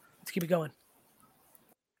 Yeah. Let's keep it going.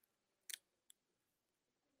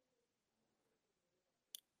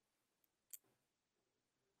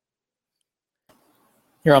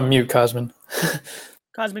 You're on mute, Cosmin.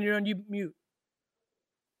 Cosmin, you're on mute.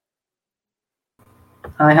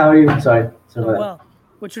 Hi, how are you? Sorry. Well,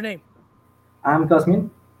 what's your name? I'm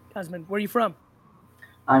Cosmin. Cosmin, where are you from?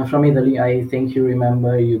 I'm from Italy. I think you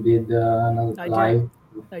remember you did live.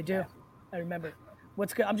 I do. I remember.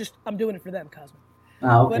 What's good? I'm doing it for them, Cosmin.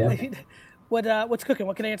 Okay. What's cooking?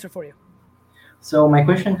 What can I answer for you? So my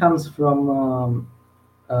question comes from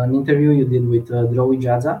an interview you did with Drowi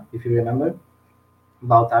Jaza, if you remember,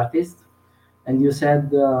 about artists, and you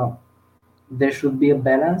said there should be a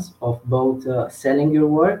balance of both selling your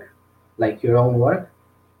work, like your own work,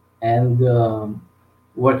 and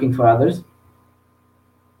working for others.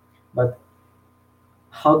 But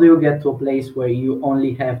how do you get to a place where you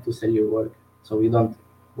only have to sell your work, so you don't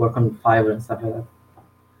work on Fiverr and stuff like that?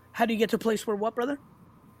 How do you get to a place where what, brother?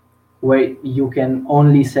 Where you can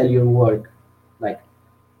only sell your work, like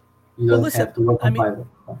you don't have to work on Fiverr.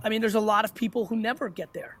 I mean, there's a lot of people who never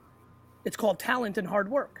get there. It's called talent and hard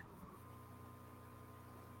work.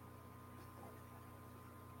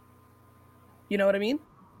 You know what I mean?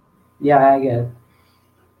 Yeah, I get it.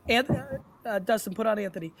 And Dustin, put on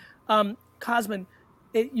Anthony. Cosmin,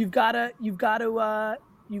 you've got to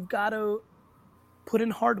put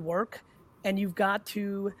in hard work, and you've got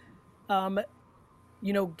to,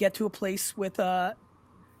 get to a place with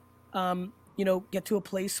get to a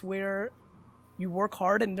place where you work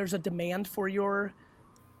hard and there's a demand for your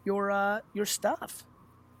stuff.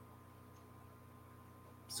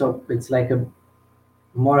 So it's like a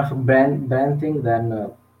more of a brand thing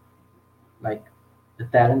than like a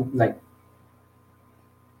talent. Like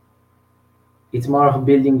it's more of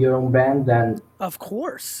building your own brand than. Of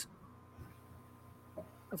course.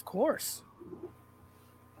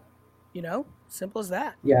 Simple as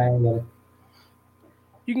that. Yeah, I get it.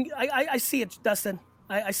 You can. I see it, Dustin.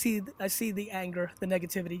 I see the anger, the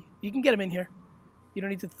negativity. You can get him in here. You don't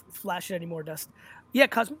need to flash it anymore, Dustin. Yeah,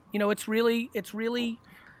 Cosmo. It's really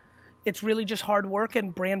just hard work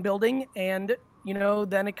and brand building, and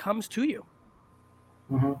then it comes to you.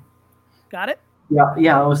 Mm-hmm. Got it?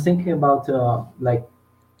 Yeah. I was thinking about like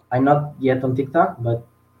I'm not yet on TikTok, but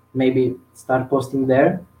maybe start posting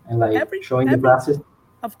there and like showing the process.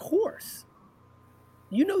 Of course.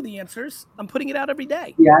 You know the answers. I'm putting it out every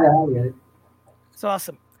day. Yeah, I get it. It's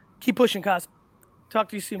awesome. Keep pushing, Cos. Talk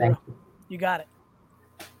to you soon, bro. You got it.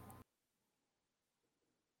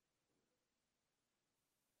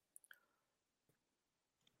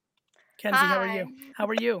 Kenzie, Hi. how are you? How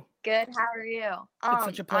are you? Good. How are you? It's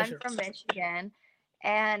such a pleasure. I'm from Michigan,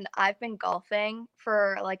 and I've been golfing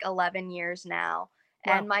for like 11 years now.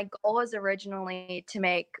 Wow. And my goal was originally to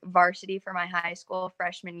make varsity for my high school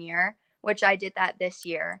freshman year, which I did that this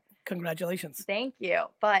year. Congratulations. Thank you.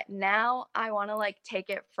 But now I want to like take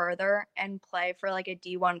it further and play for like a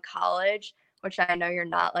D1 college, which I know you're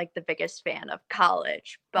not like the biggest fan of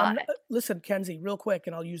college, but listen, Kenzie, real quick,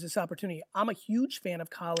 and I'll use this opportunity. I'm a huge fan of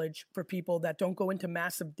college for people that don't go into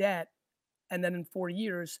massive debt and then in 4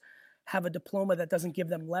 years have a diploma that doesn't give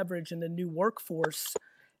them leverage in the new workforce.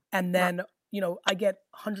 And then, I get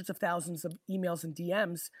hundreds of thousands of emails and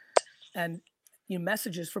DMs and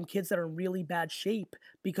messages from kids that are in really bad shape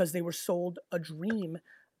because they were sold a dream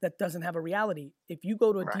that doesn't have a reality. If you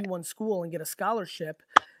go to a D1 school and get a scholarship,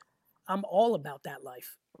 I'm all about that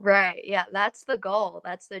life. Right. Yeah, that's the goal.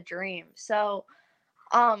 That's the dream. So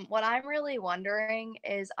what I'm really wondering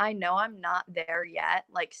is I know I'm not there yet,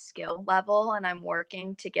 like skill level, and I'm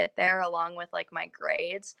working to get there along with like my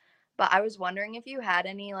grades. But I was wondering if you had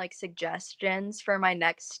any like suggestions for my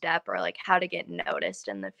next step or like how to get noticed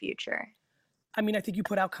in the future. I mean, I think you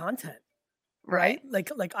put out content, right? Like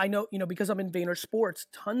I know, because I'm in Vayner Sports,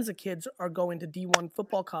 tons of kids are going to D1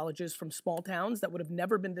 football colleges from small towns that would have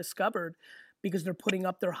never been discovered because they're putting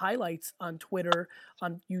up their highlights on Twitter,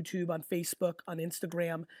 on YouTube, on Facebook, on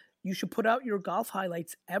Instagram. You should put out your golf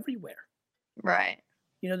highlights everywhere. Right.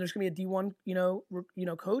 There's gonna be a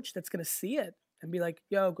D1, coach that's gonna see it and be like,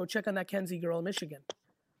 "Yo, go check on that Kenzie girl in Michigan."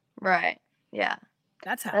 Right. Yeah.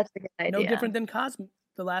 That's how. That's a good idea. No different than Cosmo,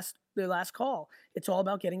 the last call. It's all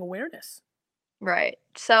about getting awareness. Right.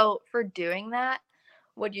 So for doing that,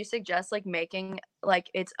 would you suggest like making like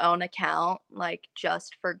its own account, like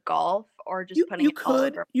just for golf, or just putting it all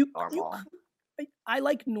over normal? I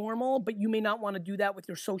like normal, but you may not want to do that with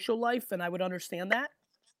your social life, and I would understand that.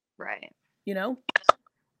 Right.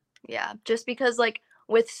 Yeah. Just because like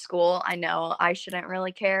with school, I know I shouldn't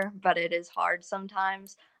really care, but it is hard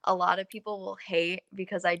sometimes. A lot of people will hate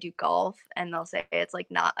because I do golf, and they'll say it's like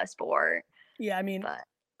not a sport. Yeah, I mean,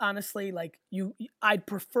 honestly, like I'd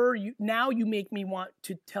prefer you. Now you make me want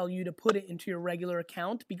to tell you to put it into your regular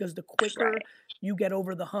account, because the quicker you get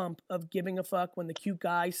over the hump of giving a fuck when the cute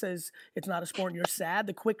guy says it's not a sport and you're sad,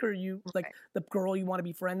 the quicker you like the girl you want to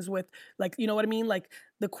be friends with, like, you know what I mean? Like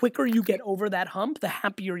the quicker you get over that hump, the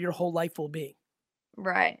happier your whole life will be.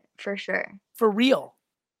 Right. For sure. For real.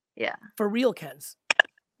 Yeah. For real, Kens.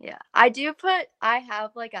 Yeah. I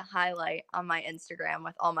have like a highlight on my Instagram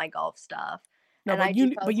with all my golf stuff. No, but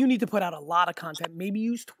you need to put out a lot of content. Maybe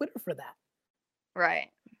use Twitter for that. Right.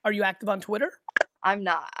 Are you active on Twitter? I'm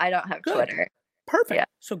not. I don't have Twitter. Perfect. Yeah.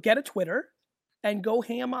 So get a Twitter and go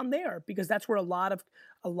ham on there, because that's where a lot of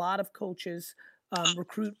coaches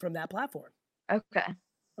recruit from that platform. Okay.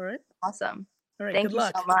 All right. Awesome. All right. Thank good you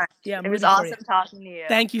luck. so much. Yeah, it was awesome talking to you.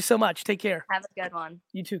 Thank you so much. Take care. Have a good one.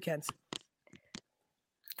 You too, Kens.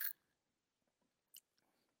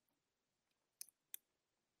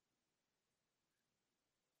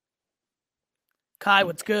 Kai,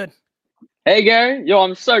 what's good? Hey, Gary. Yo,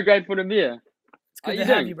 I'm so grateful to be here. It's good to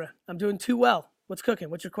have you, bro. I'm doing too well. What's cooking?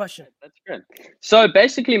 What's your question? That's good. So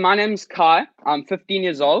basically, my name's Kai. I'm 15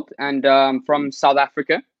 years old and from South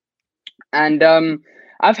Africa. And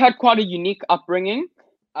I've had quite a unique upbringing.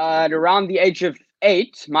 At around the age of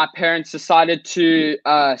 8, my parents decided to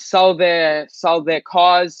sell their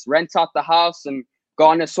cars, rent out the house, and go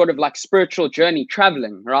on a sort of like spiritual journey,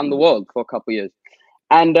 traveling around the world for a couple of years.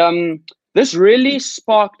 And this really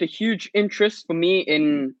sparked a huge interest for me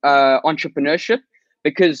in entrepreneurship,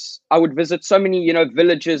 because I would visit so many,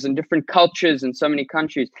 villages and different cultures in so many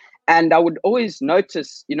countries. And I would always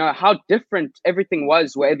notice, how different everything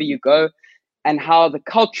was wherever you go, and how the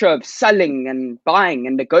culture of selling and buying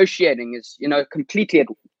and negotiating is,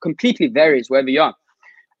 completely varies wherever you are.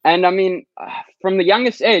 And I mean, from the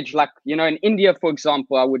youngest age, like, in India, for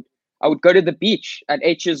example, I would go to the beach at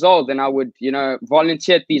 8 years old, and I would,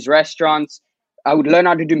 volunteer at these restaurants. I would learn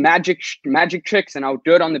how to do magic tricks, and I would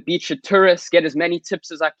do it on the beach with tourists, get as many tips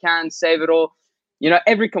as I can, save it all.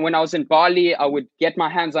 When I was in Bali, I would get my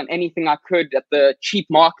hands on anything I could at the cheap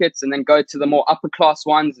markets, and then go to the more upper class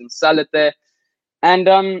ones and sell it there. And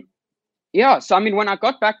so I mean, when I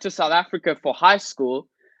got back to South Africa for high school,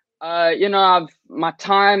 I've been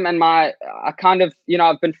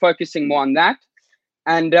focusing more on that.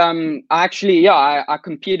 And I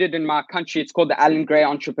competed in my country. It's called the Alan Gray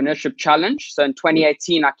Entrepreneurship Challenge. So in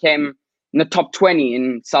 2018, I came in the top 20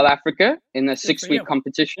 in South Africa in a 6-week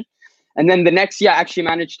competition. And then the next year, I actually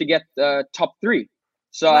managed to get top 3.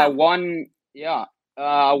 So wow. I won. Yeah,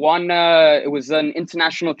 I won. It was an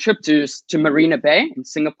international trip to Marina Bay in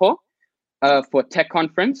Singapore for a tech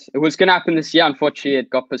conference. It was going to happen this year. Unfortunately, it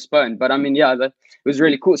got postponed. But I mean, it was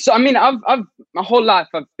really cool. So I mean, I've my whole life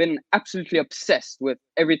I've been absolutely obsessed with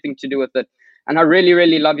everything to do with it, and I really,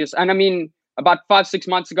 really love you. And I mean, about 5-6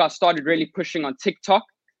 months ago, I started really pushing on TikTok.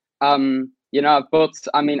 I've built.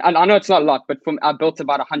 I mean, I know it's not a lot, but I built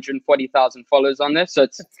about 140,000 followers on this. So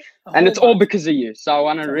it's all because of you. So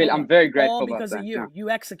I'm very grateful all because about of that. you. Yeah. You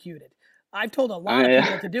executed. I've told a lot of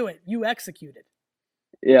people to do it. You executed.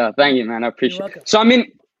 Yeah, thank you, man. I appreciate it. So I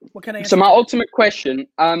mean, what can I answer? So my ultimate question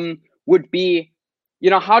would be,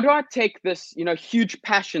 how do I take this, huge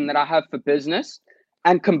passion that I have for business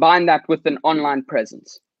and combine that with an online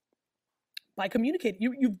presence? By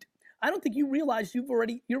communicating. I don't think you realize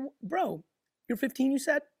you're 15, you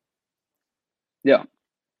said? Yeah.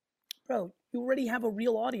 Bro, you already have a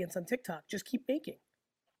real audience on TikTok. Just keep making.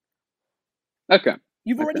 Okay.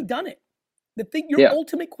 You've already done it. Your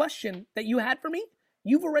ultimate question that you had for me,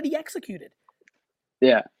 you've already executed.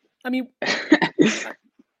 Yeah. I mean,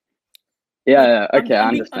 yeah. Okay, I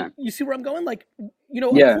understand. You see where I'm going? Like,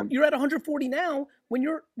 you're at 140 now. When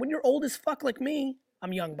you're old as fuck like me,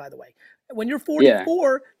 I'm young, by the way. When you're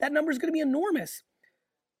 44, that number is going to be enormous.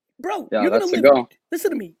 Bro, you're going to live,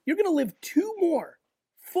 listen to me, you're going to live 2 more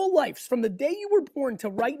full lives from the day you were born to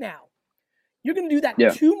right now. You're going to do that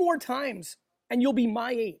Yeah. 2 more times and you'll be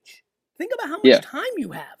my age. Think about how much Yeah. time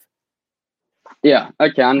you have. Yeah.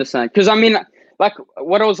 Okay, I understand. Because I mean, like,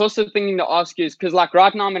 what I was also thinking to ask you is because, like,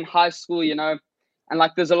 right now I'm in high school, you know, and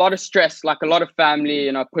like there's a lot of stress, like a lot of family,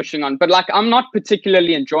 you know, pushing on. But like, I'm not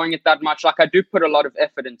particularly enjoying it that much. Like, I do put a lot of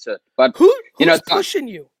effort into it. But who's you know, pushing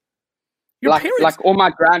you? Your like, parents. Like all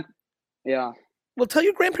my yeah. Well, tell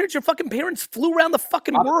your grandparents your fucking parents flew around the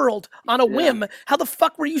fucking world on a whim. How the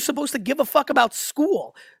fuck were you supposed to give a fuck about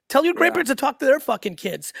school? Tell your grandparents to talk to their fucking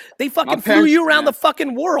kids. They fucking flew you around the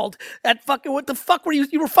fucking world. What the fuck were you?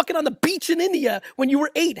 You were fucking on the beach in India when you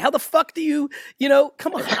were 8. How the fuck do you know,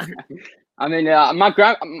 come on. I mean,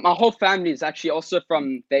 my whole family is actually also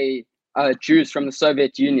from Jews from the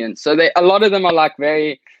Soviet Union. So a lot of them are like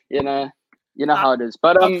very, you know how it is.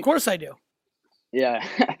 But of course I do. Yeah.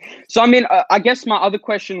 So, I mean, I guess my other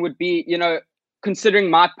question would be, you know, considering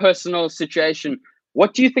my personal situation,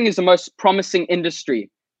 what do you think is the most promising industry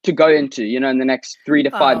to go into, you know, in the next 3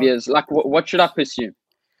 to 5 years? Like, what should I pursue?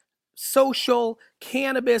 Social,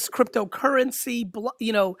 cannabis, cryptocurrency,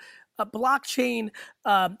 blockchain,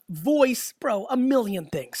 voice, bro, a million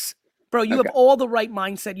things. Bro, you have all the right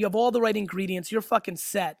mindset. You have all the right ingredients. You're fucking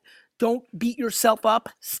set. Don't beat yourself up.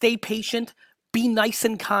 Stay patient. Be nice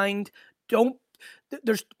and kind.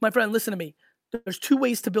 My friend, listen to me. There's 2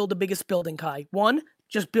 ways to build the biggest building, Kai. 1,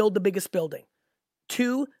 just build the biggest building.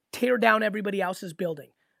 2, tear down everybody else's building.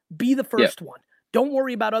 Be the first one. Don't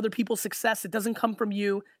worry about other people's success. It doesn't come from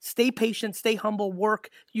you. Stay patient, stay humble, work.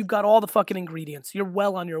 You've got all the fucking ingredients. You're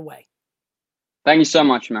well on your way. Thank you so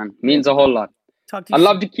much, man. Means a whole lot. Talk to you I'd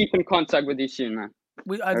love soon. to keep in contact with you soon, man.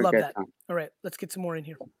 I'd love that. All right, let's get some more in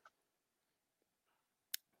here.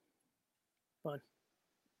 Fun.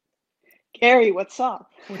 Gary, what's up?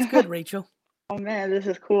 What's good, Rachel? Oh man, this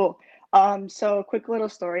is cool. So quick little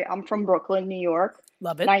story. I'm from Brooklyn, New York.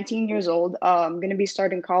 Love it. 19 years old. I'm gonna be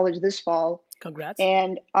starting college this fall. Congrats.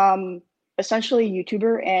 And essentially a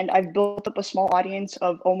YouTuber, and I've built up a small audience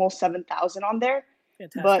of almost 7,000 on there.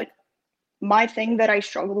 Fantastic. But my thing that I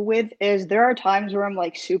struggle with is there are times where I'm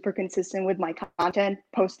like super consistent with my content,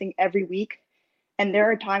 posting every week. And there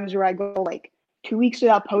are times where I go like 2 weeks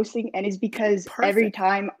without posting, and it's because every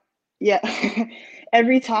time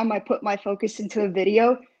every time I put my focus into a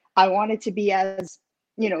video, I want it to be as,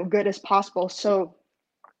 you know, good as possible. So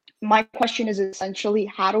my question is essentially,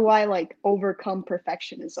 how do I like overcome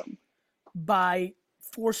perfectionism? By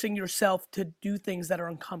forcing yourself to do things that are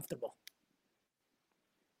uncomfortable.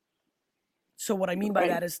 So what I mean by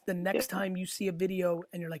that is the next time you see a video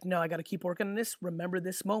and you're like, no, I got to keep working on this, remember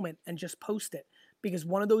this moment and just post it. Because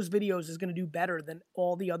one of those videos is going to do better than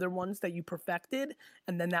all the other ones that you perfected.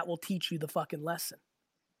 And then that will teach you the fucking lesson.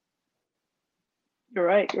 You're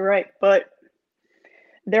right. But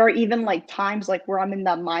there are even like times like where I'm in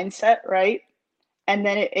that mindset, right? And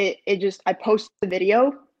then it just, I post the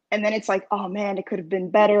video and then it's like, oh man, it could have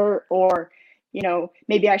been better. Or, you know,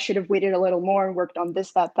 maybe I should have waited a little more and worked on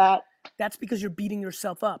this, that. That's because you're beating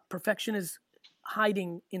yourself up. Perfection is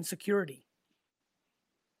hiding insecurity.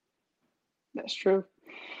 That's true.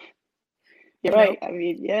 You're right. I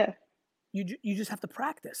mean, yeah. You just have to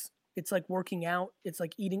practice. It's like working out. It's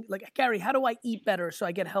like eating. Like, Gary, how do I eat better so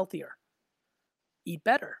I get healthier? Eat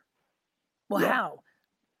better. Well, how?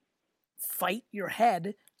 Fight your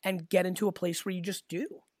head and get into a place where you just do.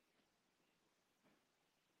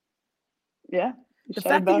 Yeah. The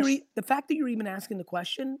fact that you're even asking the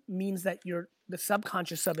question means that the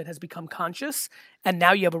subconscious of it has become conscious, and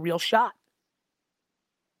now you have a real shot.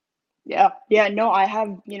 Yeah. No, I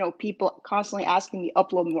have, you know, people constantly asking me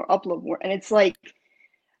upload more, and it's like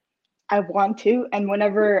I want to, and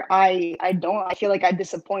whenever I don't, I feel like I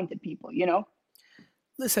disappointed people, you know.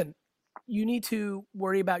 Listen, you need to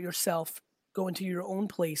worry about yourself, go into your own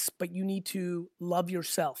place, but you need to love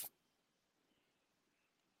yourself.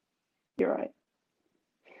 You're right.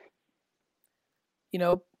 You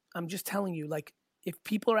know, I'm just telling you, like, if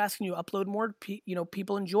people are asking you to upload more, you know,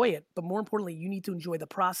 people enjoy it. But more importantly, you need to enjoy the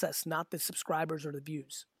process, not the subscribers or the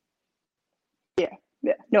views. Yeah.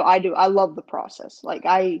 No, I do. I love the process. Like,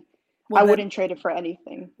 I wouldn't trade it for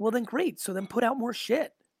anything. Well, then great. So then put out more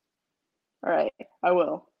shit. All right. I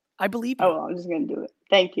will. I believe you. I will. I'm just going to do it.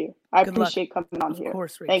 Thank you. I appreciate coming on here. Of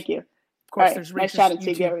course, Rach. Thank you. Of course, right. There's Rachel's nice chatting to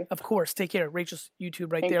you, YouTube. Gary. Of course. Take care. Rachel's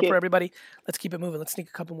YouTube right Thank there you. for everybody. Let's keep it moving. Let's sneak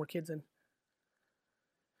a couple more kids in.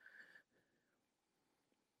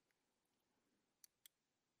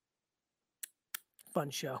 Fun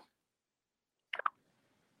show.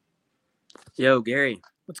 Yo, Gary.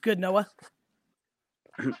 What's good, Noah?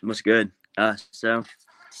 What's good? So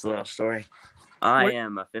it's a little story. I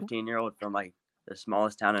am a 15-year-old from like the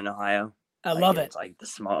smallest town in Ohio. I Like love it. it's like the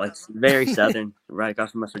small. It's very southern, right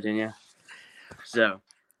across from West Virginia. So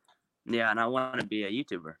yeah, and I want to be a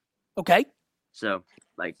YouTuber. Okay. So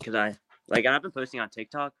like, cause I've been posting on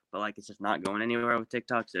TikTok, but like it's just not going anywhere with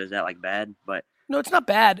TikTok. So is that like bad? But No, it's not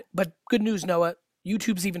bad, but good news, Noah.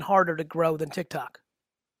 YouTube's even harder to grow than TikTok.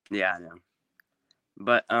 yeah, I know.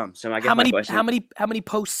 But so I guess my question. How many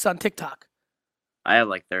posts on TikTok? I have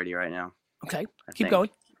like 30 right now. Okay, I keep think. going.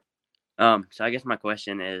 So I guess my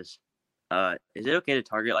question is it okay to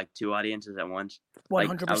target like 2 audiences at once? 100%.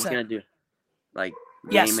 Like I was gonna do like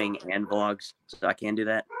Yes. gaming and vlogs, so I can do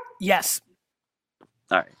that. Yes.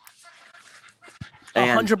 All right.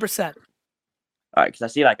 And 100%. all right, because I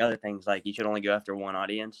see like other things like you should only go after one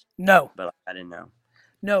audience. No. But I didn't know.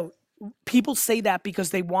 No. People say that because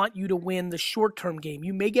they want you to win the short-term game.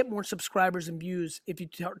 You may get more subscribers and views if you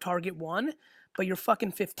target one, but you're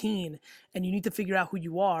fucking 15 and you need to figure out who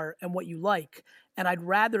you are and what you like. And I'd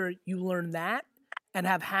rather you learn that and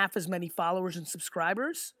have half as many followers and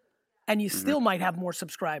subscribers, and you still might have more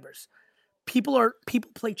subscribers. People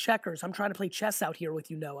play checkers. I'm trying to play chess out here with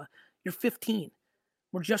you, Noah. You're 15.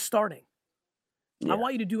 We're just starting. Yeah. I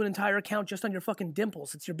want you to do an entire account just on your fucking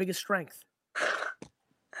dimples. It's your biggest strength.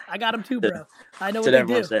 I got them too, bro. I know what they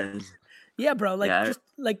do. Says. Yeah, bro. Like, Yeah,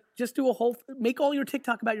 just do a whole. Make all your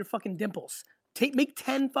TikTok about your fucking dimples. Make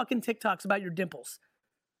 10 fucking TikToks about your dimples.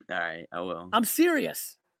 All right, I will. I'm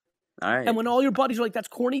serious. All right. And when all your buddies are like, "That's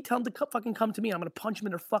corny," tell them to fucking come to me. I'm gonna punch them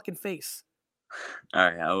in their fucking face. All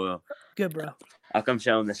right, I will. Good, bro. I'll come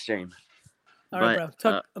show them the stream. All right,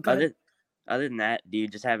 bro. Okay. Other than that, do you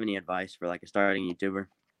just have any advice for like a starting YouTuber?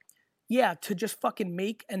 Yeah, to just fucking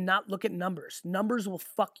make and not look at numbers. Numbers will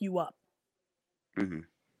fuck you up.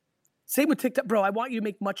 Same with TikTok. Bro, I want you to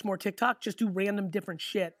make much more TikTok. Just do random different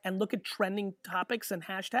shit and look at trending topics and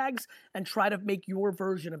hashtags and try to make your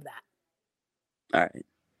version of that. All right.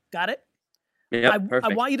 Got it? Yeah, I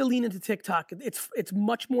perfect. want you to lean into TikTok. It's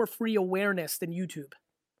much more free awareness than YouTube.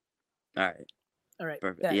 All right. All right.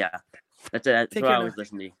 Perfect. Yeah. That's what I always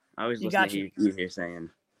listen to. I always listen to you here saying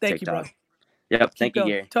Thank TikTok. you, bro. Yep. Keep Thank you,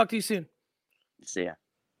 going. Gary. Talk to you soon. See ya.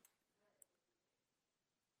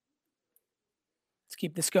 Let's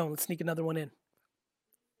keep this going. Let's sneak another one in.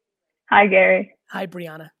 Hi, Gary. Hi,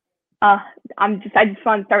 Brianna. I just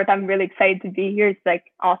want to start with I'm really excited to be here. It's like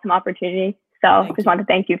an awesome opportunity. So I just want to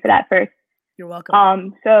thank you for that first. You're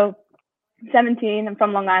welcome. So 17, I'm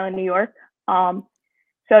from Long Island, New York. So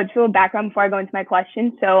just a little background before I go into my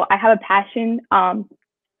question. So I have a passion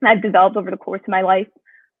I've developed over the course of my life.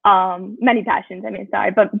 Many passions,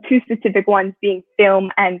 but 2 specific ones being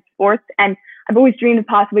film and sports. And I've always dreamed of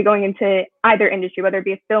possibly going into either industry, whether it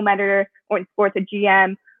be a film editor or in sports, a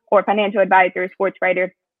GM or a financial advisor, a sports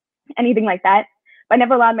writer, anything like that. But I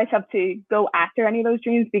never allowed myself to go after any of those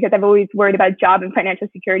dreams because I've always worried about job and financial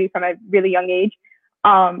security from a really young age.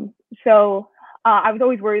 So I was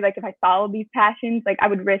always worried, like, if I followed these passions, like, I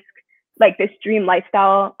would risk, like, this dream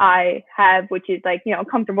lifestyle I have, which is, like, a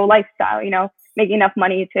comfortable lifestyle, making enough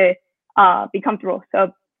money to be comfortable.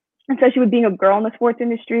 So especially with being a girl in the sports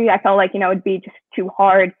industry, I felt like, it'd be just too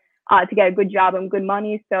hard to get a good job and good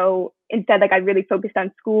money. So instead, like, I really focused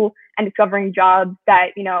on school and discovering jobs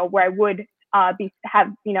that, where I would have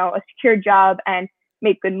a secure job and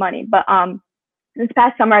make good money. But this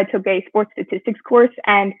past summer, I took a sports statistics course,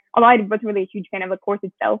 and although I wasn't really a huge fan of the course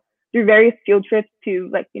itself, through various field trips to,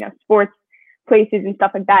 like, sports places and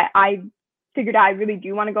stuff like that, I figured out I really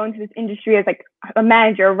do want to go into this industry as, like, a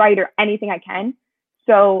manager, a writer, anything I can.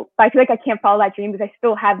 So I feel like I can't follow that dream because I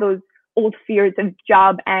still have those old fears of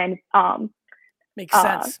job and makes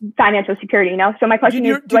sense. Financial security, So my question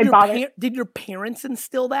is, did your parents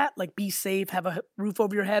instill that? Like, be safe, have a roof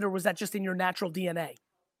over your head, or was that just in your natural DNA?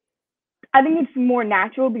 I think it's more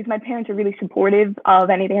natural because my parents are really supportive of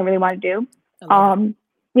anything I really want to do.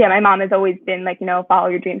 Yeah, my mom has always been like, follow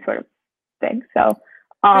your dreams sort of thing. So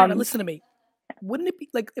Brianna, listen to me. Wouldn't it be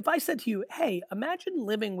like if I said to you, hey, imagine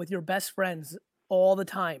living with your best friends all the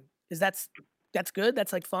time? That's good?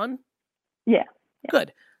 That's like fun? Yeah.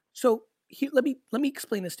 Good. So let me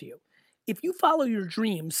explain this to you. If you follow your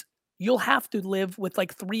dreams, you'll have to live with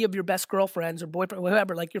like 3 of your best girlfriends or boyfriend,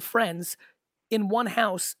 whatever, like your friends, in one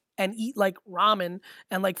house and eat like ramen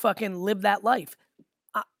and like fucking live that life.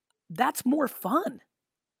 That's more fun.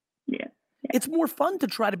 Yeah. It's more fun to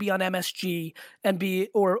try to be on MSG and be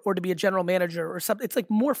or to be a general manager or something. It's like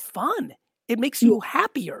more fun. It makes you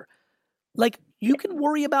happier. Like, you can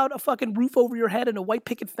worry about a fucking roof over your head and a white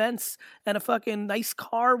picket fence and a fucking nice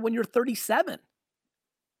car when you're 37.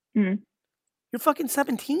 Mm-hmm. You're fucking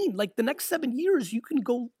 17. Like, the next 7 years, you can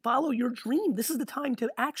go follow your dream. This is the time to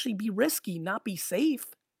actually be risky, not be safe.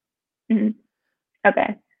 Mm-hmm.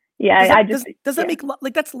 Okay. Yeah, does that make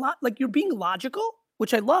like that's like you're being logical,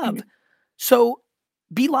 which I love. So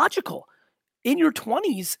be logical. In your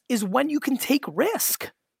 20s is when you can take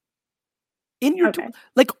risk. In your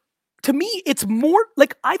like, to me, it's more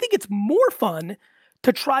like, I think it's more fun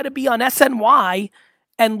to try to be on SNY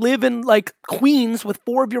and live in like Queens with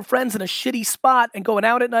 4 of your friends in a shitty spot and going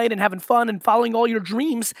out at night and having fun and following all your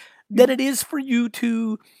dreams than it is for you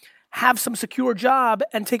to have some secure job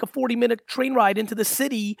and take a 40-minute train ride into the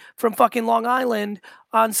city from fucking Long Island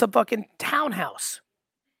on some fucking townhouse.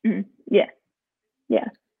 Yeah. Yeah.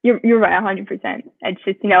 You're right 100%. It's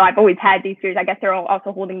just, I've always had these fears. I guess they're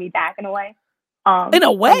also holding me back in a way. In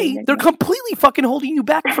a way, they're completely fucking holding you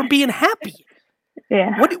back from being happy.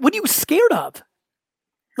 Yeah. What are you scared of?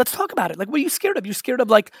 Let's talk about it. Like, what are you scared of? You scared of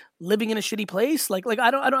like living in a shitty place? Like I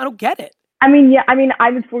don't get it. I mean, I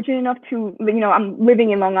was fortunate enough to, I'm living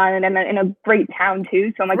in Long Island and in a great town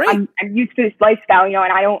too. So I'm like, I'm used to this lifestyle,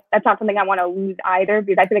 and that's not something I want to lose either,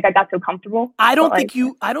 because I feel like I got so comfortable. I don't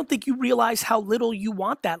think you realize how little you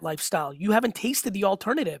want that lifestyle. You haven't tasted the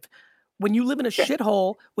alternative. When you live in a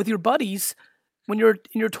shithole with your buddies, when you're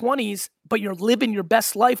in your 20s, but you're living your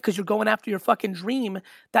best life because you're going after your fucking dream,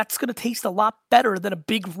 that's going to taste a lot better than a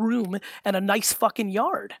big room and a nice fucking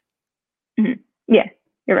yard. Yeah,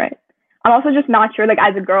 you're right. I'm also just not sure, like,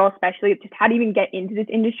 as a girl, especially, just how to even get into this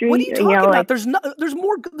industry. What are you talking about? There's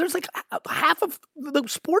like half of the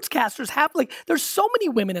sportscasters there's so many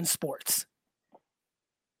women in sports.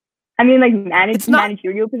 I mean, like,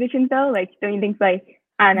 managerial positions, though? Like, don't you think, like,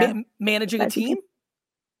 I don't know. Managing a team?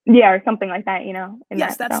 Yeah, or something like that,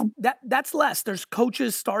 Yes, that's less. There's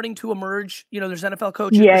coaches starting to emerge. There's NFL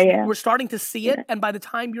coaches. Yeah. We're starting to see it. And by the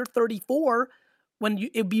time you're 34,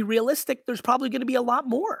 it'd be realistic, there's probably going to be a lot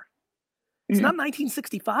more. It's not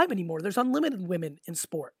 1965 anymore. There's unlimited women in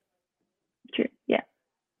sport. True. Yeah.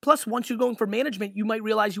 Plus, once you're going for management, you might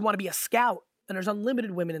realize you want to be a scout, and there's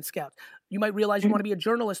unlimited women in scouts. You might realize you want to be a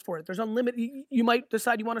journalist for it. There's unlimited. You might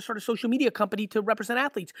decide you want to start a social media company to represent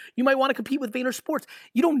athletes. You might want to compete with Vayner Sports.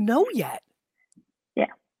 You don't know yet. Yeah.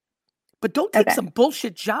 But don't take some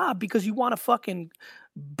bullshit job because you want a fucking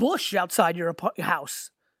bush outside your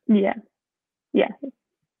house. Yeah. Yeah.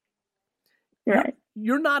 You're right.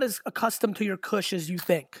 You're not as accustomed to your cush as you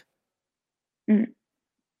think. Okay.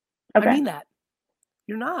 I mean that.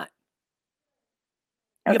 You're not.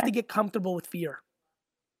 You have to get comfortable with fear.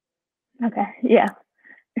 Okay. Yeah.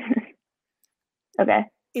 Okay.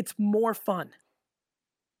 It's more fun.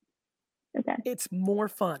 Okay. It's more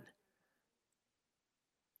fun.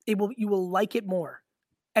 You will like it more.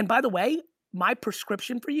 And by the way, my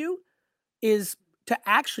prescription for you is to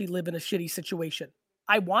actually live in a shitty situation.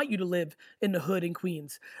 I want you to live in the hood in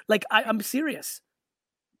Queens. Like, I'm serious.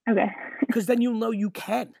 Okay. Because then you'll know you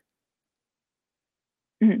can.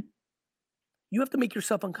 You have to make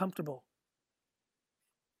yourself uncomfortable.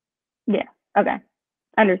 Yeah. Okay.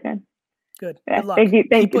 I understand. Good. Yeah. Good luck.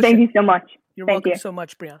 Thank you so much. You're welcome so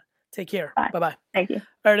much, Brianna. Take care. Bye-bye. Thank you.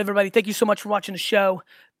 All right, everybody. Thank you so much for watching the show.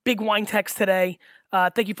 Big wine text today.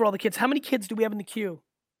 Thank you for all the kids. How many kids do we have in the queue,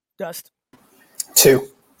 Dust? 2.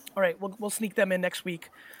 All right, we'll sneak them in next week.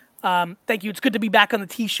 Thank you. It's good to be back on the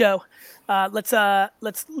Tea Show.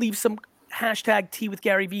 Let's leave some hashtag Tea with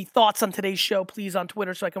GaryVee thoughts on today's show, please, on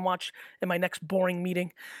Twitter, so I can watch in my next boring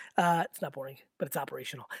meeting. It's not boring, but it's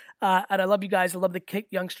operational. And I love you guys. I love the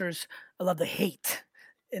youngsters. I love the hate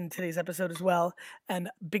in today's episode as well. And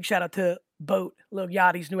big shout out to Boat. Lil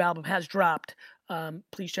Yachty's new album has dropped.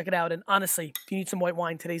 Please check it out. And honestly, if you need some white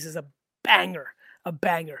wine, today's is a banger. A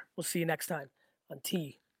banger. We'll see you next time on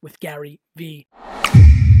Tea with GaryVee.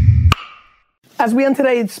 As we end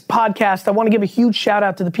today's podcast, I want to give a huge shout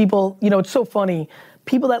out to the people. It's so funny.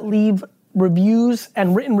 People that leave reviews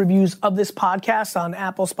and written reviews of this podcast on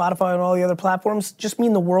Apple, Spotify, and all the other platforms just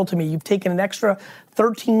mean the world to me. You've taken an extra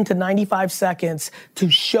 13 to 95 seconds to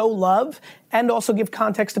show love and also give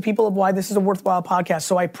context to people of why this is a worthwhile podcast.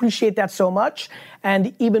 So I appreciate that so much.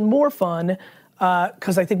 And even more fun,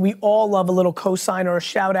 because I think we all love a little cosign or a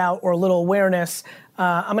shout out or a little awareness.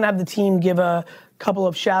 I'm going to have the team give a couple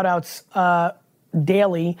of shout outs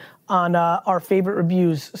daily on our favorite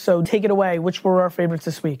reviews. So take it away. Which were our favorites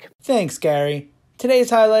this week? Thanks, Gary. Today's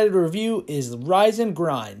highlighted review is Rise and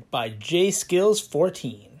Grind by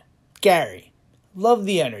JSkills14. Gary, love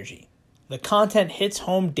the energy. The content hits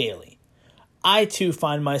home daily. I too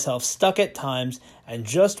find myself stuck at times, and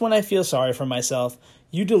just when I feel sorry for myself,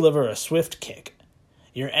 you deliver a swift kick.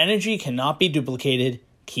 Your energy cannot be duplicated.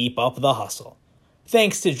 Keep up the hustle.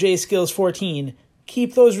 Thanks to JSkills14.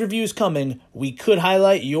 Keep those reviews coming. We could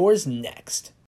highlight yours next.